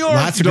going to New York.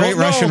 Lots of great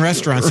Russian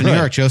restaurants in New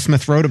York. Joe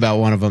Smith wrote about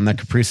one of them that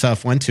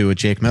Kaprizov went to with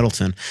Jake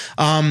Middleton.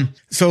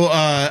 So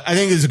I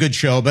think it's a good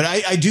show, but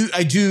I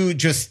do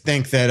just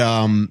think that,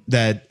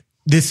 that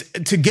this,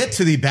 to get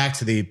to back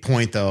to the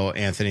point though,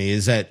 Anthony,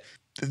 is that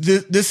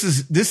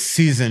this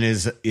season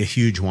is a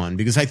huge one,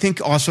 because I think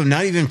also,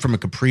 not even from a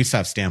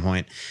Kaprizov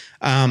standpoint,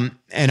 and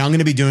I'm going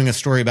to be doing a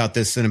story about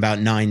this in about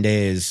 9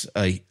 days,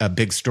 a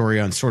big story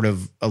on sort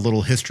of a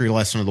little history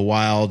lesson of the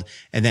Wild,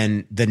 and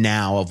then the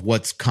now of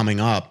what's coming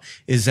up,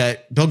 is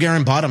that Bill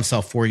Guerin bought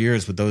himself 4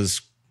 years with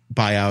those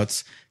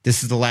buyouts.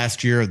 This is the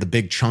last year of the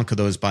big chunk of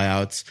those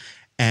buyouts.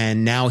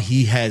 And now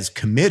he has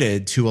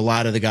committed to a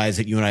lot of the guys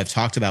that you and I have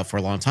talked about for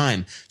a long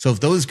time. So if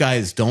those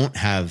guys don't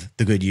have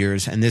the good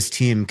years and this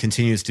team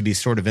continues to be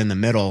sort of in the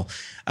middle,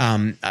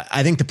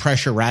 I think the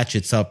pressure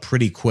ratchets up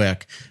pretty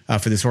quick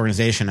for this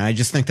organization. I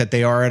just think that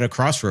they are at a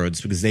crossroads,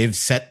 because they've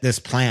set this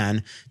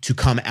plan to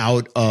come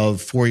out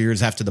of 4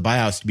 years after the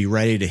buyouts to be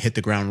ready to hit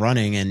the ground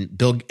running. And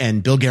Bill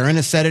Guerin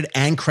has said it,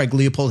 and Craig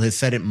Leopold has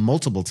said it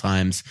multiple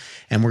times.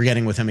 And we're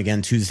getting with him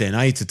again Tuesday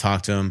night to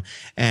talk to him.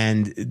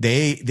 And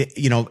they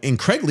in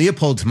Craig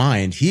Leopold's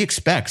mind, he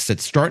expects that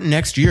starting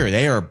next year,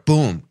 they are,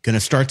 boom, going to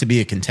start to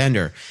be a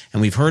contender.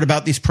 And we've heard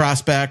about these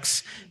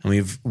prospects, and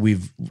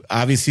we've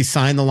obviously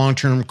signed the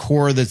long-term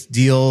core of this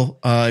deal,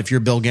 if you're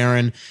Bill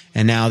Guerin,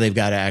 and now they've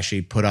got to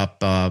actually put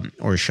up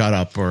or shut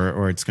up,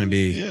 or it's going to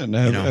be a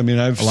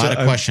lot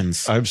of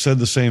questions. I've said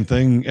the same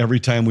thing every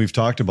time we've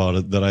talked about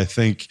it, that I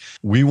think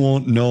we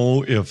won't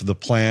know if the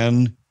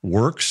plan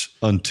works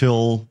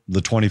until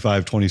the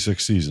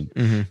 25-26 season.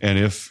 And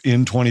if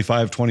in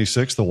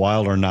 25-26 the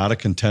Wild are not a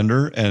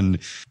contender, and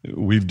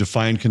we've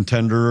defined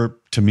contender,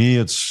 to me,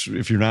 it's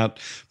if you're not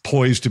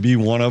poised to be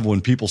one of,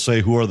 when people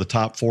say who are the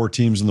top 4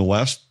 teams in the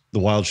West, the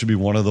Wild should be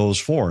one of those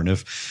 4. And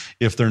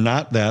if they're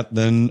not that,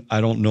 then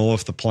I don't know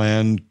if the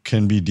plan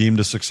can be deemed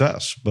a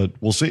success, but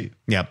we'll see.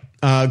 Yep.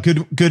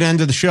 Good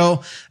end of the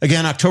show.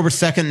 Again, October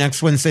 2nd,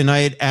 next Wednesday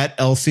night at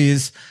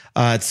Elsie's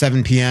at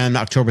 7 p.m.,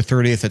 October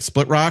 30th at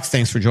Split Rocks.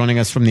 Thanks for joining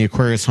us from the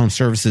Aquarius Home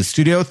Services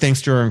studio.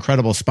 Thanks to our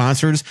incredible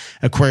sponsors,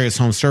 Aquarius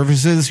Home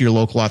Services, your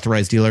local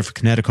authorized dealer for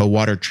Connecticut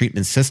water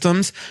treatment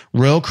systems,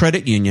 Royal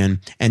Credit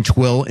Union, and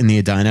Twill in the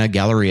Edina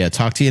Galleria.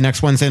 Talk to you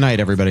next Wednesday night,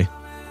 everybody.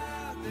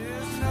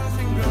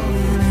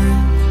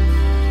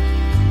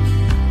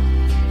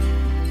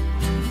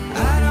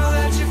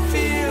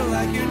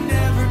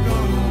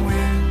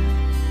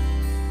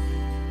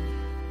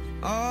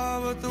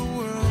 The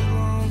world